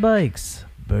 Burgers man. and bikes.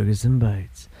 Burgers and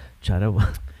bites. Try to.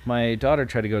 My daughter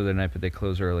tried to go to their night, but they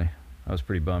closed early. I was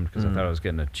pretty bummed because I thought I was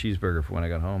getting a cheeseburger for when I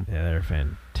got home. Yeah, they're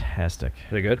fantastic.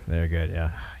 Are they good? They're good,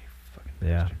 yeah. You fucking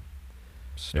Yeah. bastard.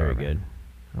 Very Starving. good.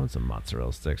 I want some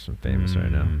mozzarella sticks from Famous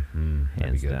right now.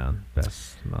 Hands down.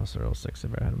 Best mozzarella sticks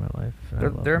I've ever had in my life.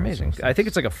 They're amazing. I think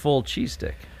it's like a full cheese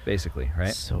stick, basically,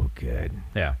 right? So good.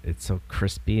 Yeah. It's so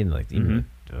crispy and like even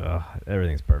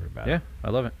everything's perfect about Yeah, it. I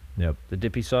love it. Yep. The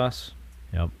dippy sauce.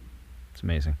 Yep. It's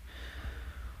amazing.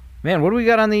 Man, what do we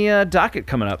got on the docket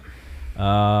coming up?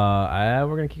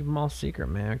 We're gonna keep them all secret,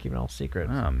 man. Keep it all secret.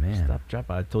 Oh, man. Stop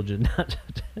dropping. I told you not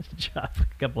to drop a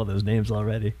couple of those names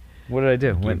already. What did I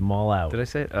do? Keep them all out. Did I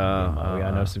say it? we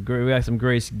got some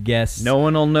great guests. No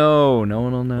one will know. No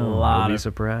one will know. A lot I'll be of-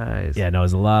 surprised. Yeah, no,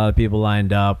 there's a lot of people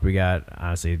lined up. We got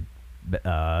honestly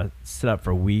set up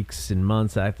for weeks and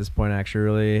months at this point.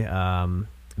 Actually,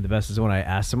 the best is when I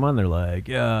ask someone, they're like,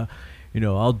 "Yeah,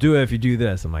 I'll do it if you do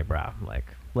this." I'm like, "Bro,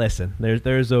 listen,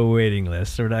 there's a waiting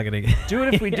list. We're not gonna Do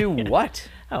it if we do what?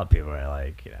 How people are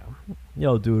like,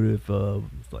 I'll do it if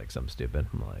it's like something stupid."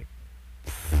 I'm like,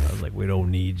 I was like, "We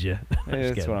don't need you."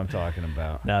 That's what I'm talking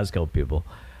about. Nah, it's a couple people.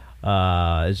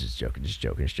 It's just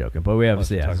joking. But we have We'll have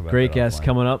to talk about great that guests offline.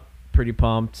 coming up. Pretty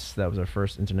pumped. That was our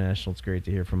first international. It's great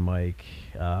to hear from Mike.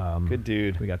 Good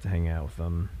dude. We got to hang out with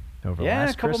him over Yeah,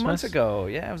 last a couple months Christmas. ago.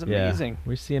 Yeah, it was amazing. Yeah,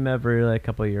 we see him every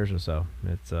couple of years or so.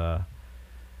 It's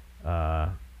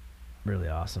really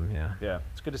awesome. Yeah. Yeah,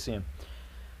 it's good to see him.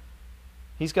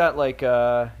 He's got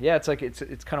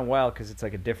it's kind of wild because it's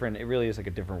like it really is like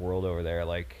a different world over there.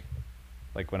 Like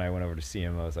when I went over to see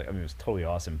him, I was like, it was totally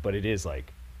awesome, but it is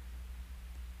like,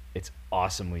 it's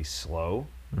awesomely slow.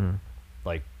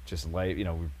 Like just we're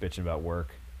bitching about work,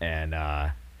 and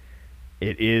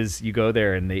it is, you go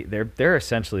there and they're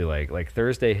essentially like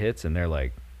Thursday hits and they're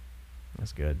like,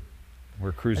 That's good.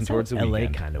 we're cruising That's towards the how LA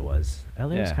weekend. kind of was. LA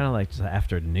was Yeah. kind of like just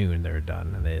after noon they're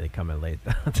done, and they come in late.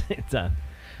 It's done.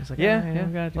 It's like, Yeah, oh, yeah.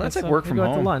 we gotta Well, that's like stuff. work We from go out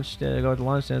to home. lunch. Yeah, go out to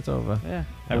lunch and it's over. Yeah,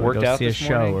 I Then we worked go out see this a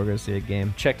show. morning. We're gonna see a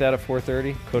game. Checked out at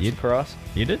 4:30. Coached You- lacrosse.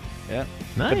 You did? Yeah.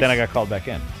 Nice. But then I got called back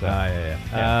in. So. Yeah.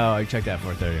 Oh, I checked out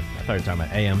 4:30. I thought you were talking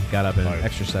about AM. Got up and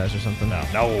exercised or something. No,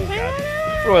 God.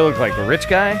 What do I look like, a rich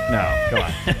guy? No, come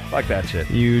on. Fuck that shit.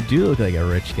 You do look like a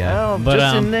rich guy. Well,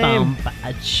 just in name.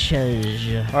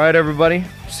 All right, everybody.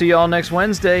 See you all next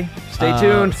Wednesday. Stay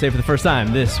tuned. Say for the first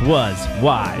time, this was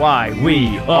Why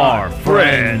we are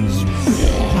friends.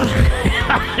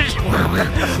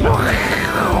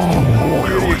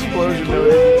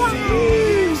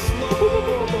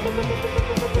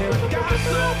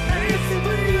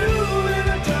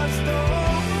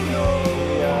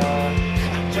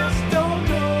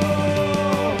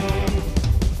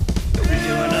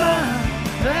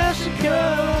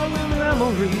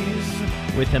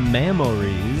 with the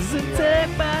memories.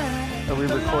 Are we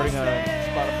recording on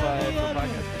Spotify for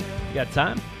podcast? You got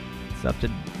time? It's up to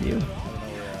you.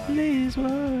 Please,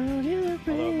 world, you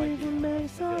breathe and make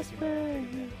us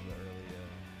special.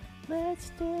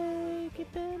 Let's take it.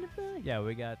 Yeah,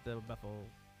 we got the Buffalo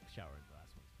shower.